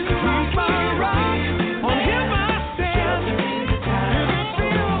 Jesus is a rock in a weary land. On him I stand. Shelter in the time of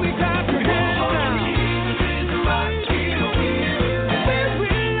storm. We got to head down. Jesus is a rock in a weary land.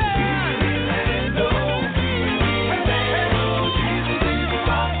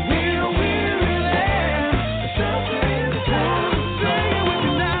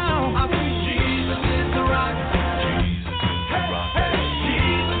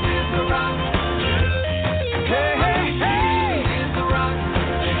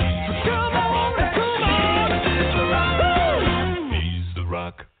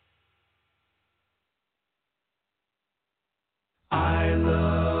 I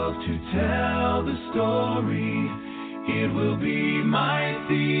love to tell the story. It will be my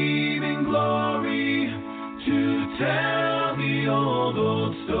theme and glory to tell the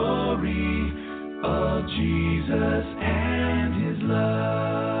old story of Jesus and his love.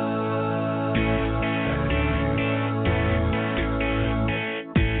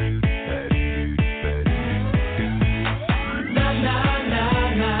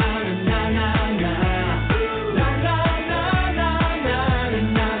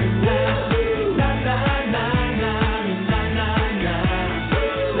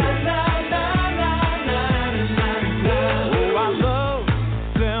 La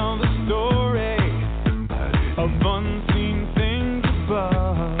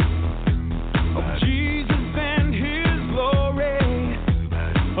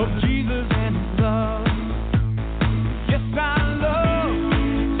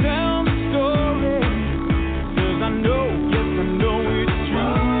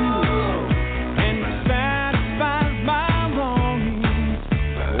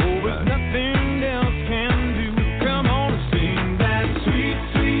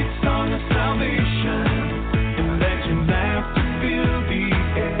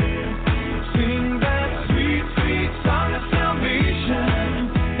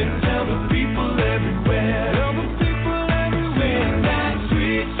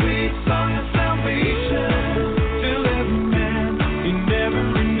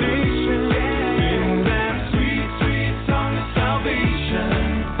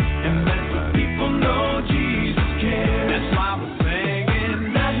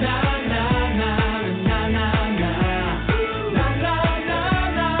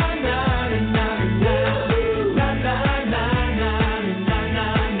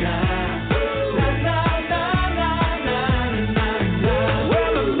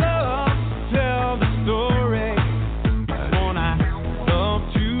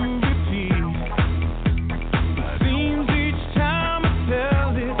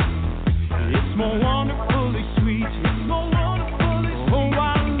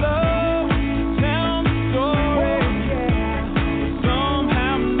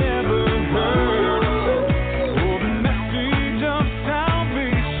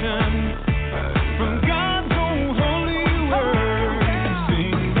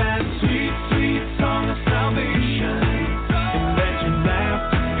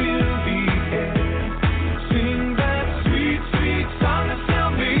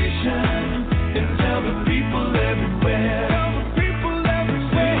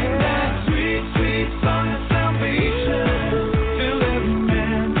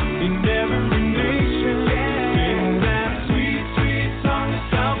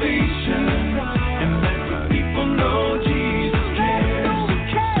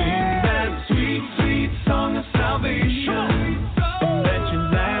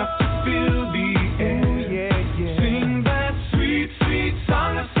sweet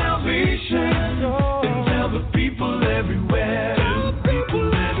song of salvation. And tell the people everywhere. Sing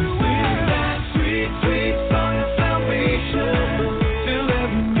that sweet, sweet song of salvation. Till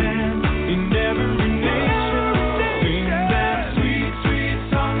every man in every nation. Sing that sweet, sweet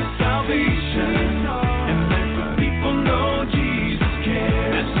song of salvation. And let the people know Jesus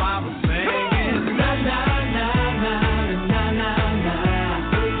cares. That's why we're singing. Na na na na na na na.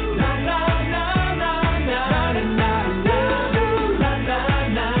 Na na na na na na na.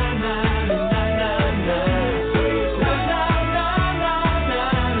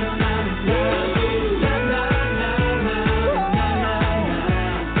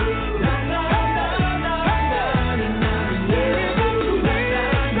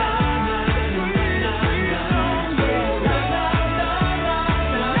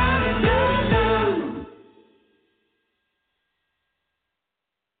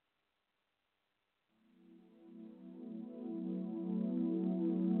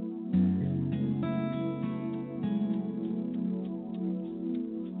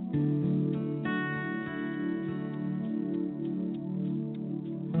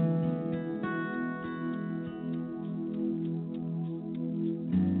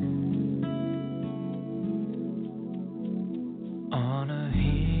 On a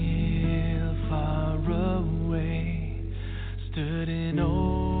hill far away stood an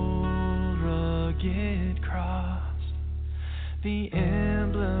old rugged cross, the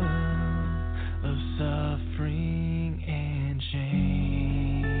emblem of suffering and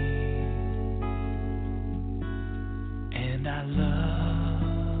shame. And I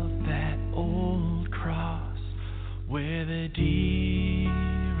love that old cross where the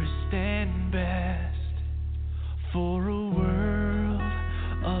dearest and best for a world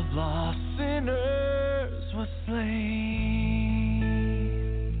of lost sinners was slain.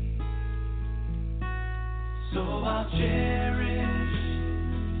 So I'll cherish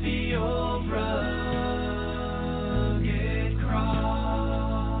the old rugged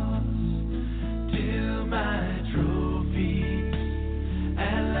cross till my trophies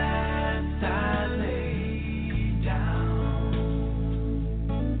at last I lay down.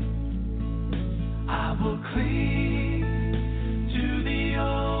 I will cling to the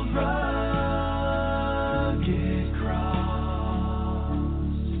old rugged cross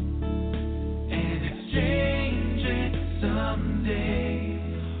and exchange it someday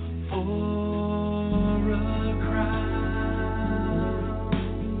for a crown.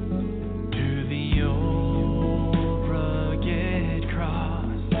 To the old rugged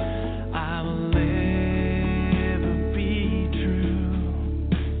cross I will ever be true.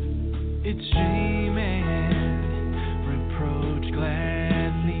 Its shame and reproach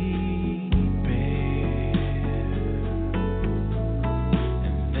gladly bear.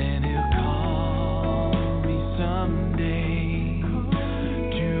 And then he'll call me someday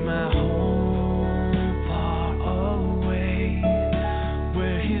to my home far away,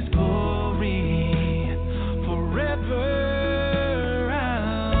 where his glory forever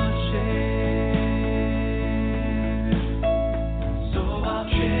I'll share. So I'll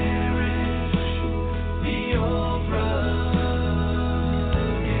cherish the old rugged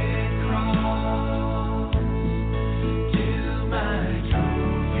cross till my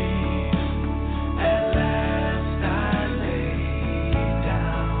trophies at last I lay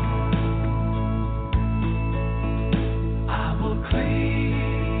down. I will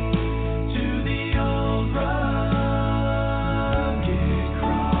cling to the old rugged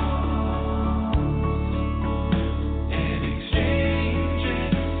cross and exchange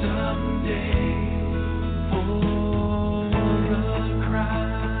it someday for a crown.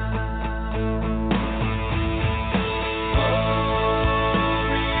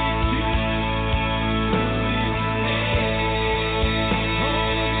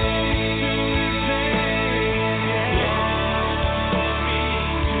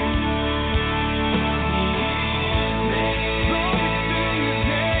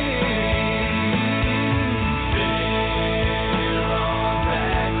 There on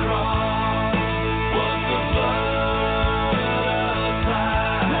that cross was the blood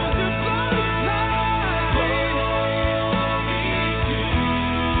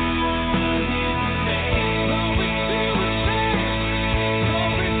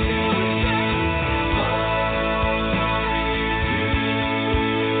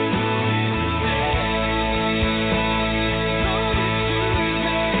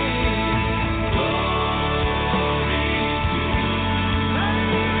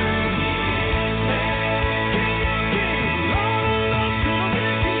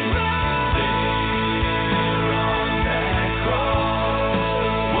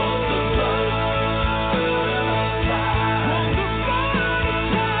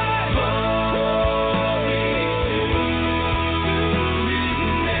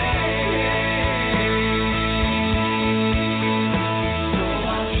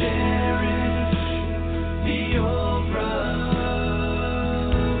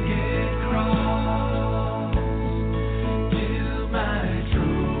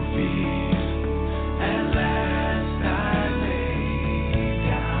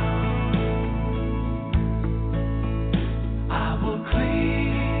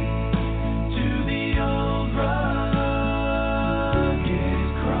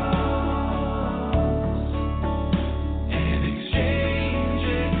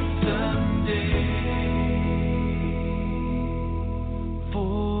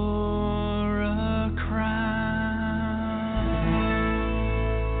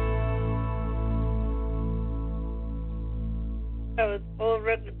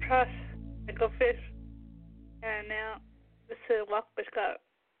Michael Fish. And now this is Walk with God,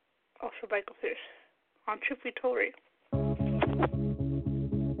 also Michael Fish, on Truth Be Told Radio.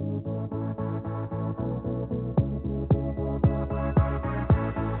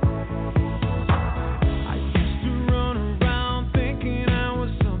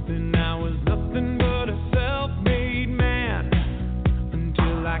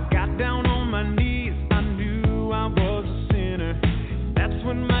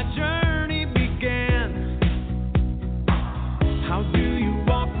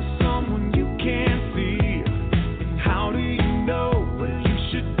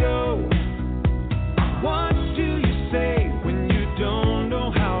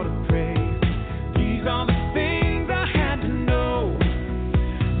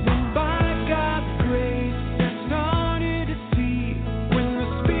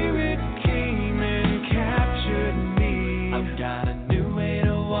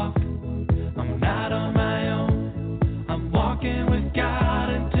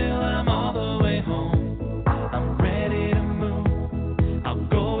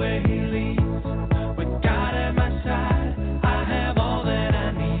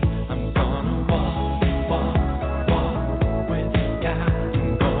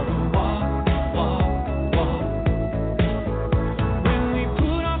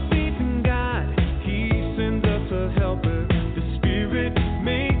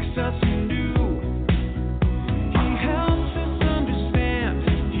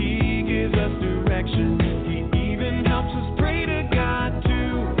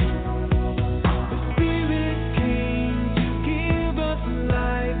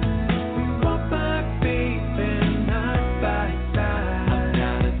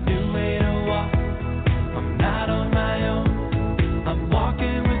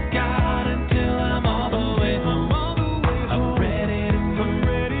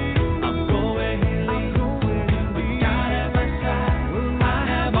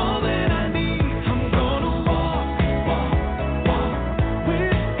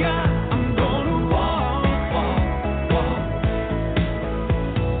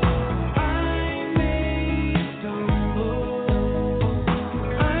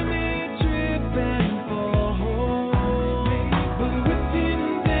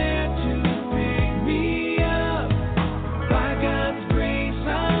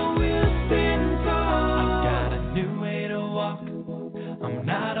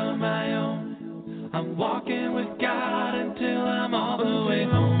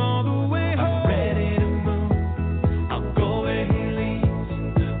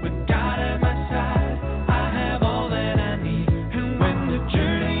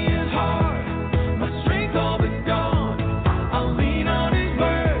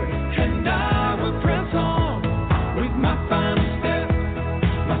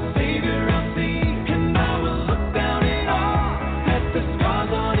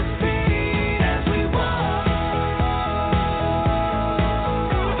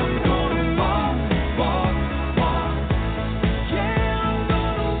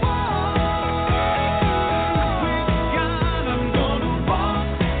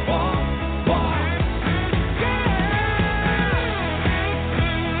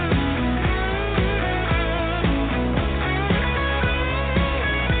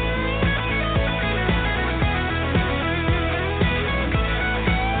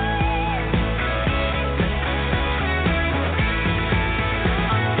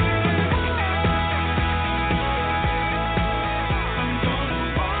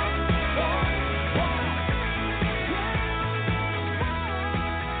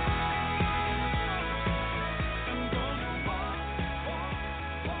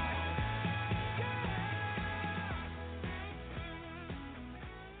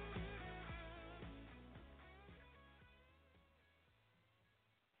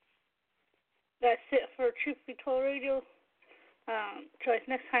 That's it for Truth Be Told Radio. Join us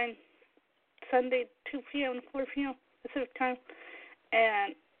next time, Sunday, 2 p.m. to 4 p.m. Pacific time.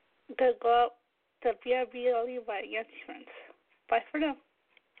 And go out to BRBLE by Yancy Friends. Bye for now.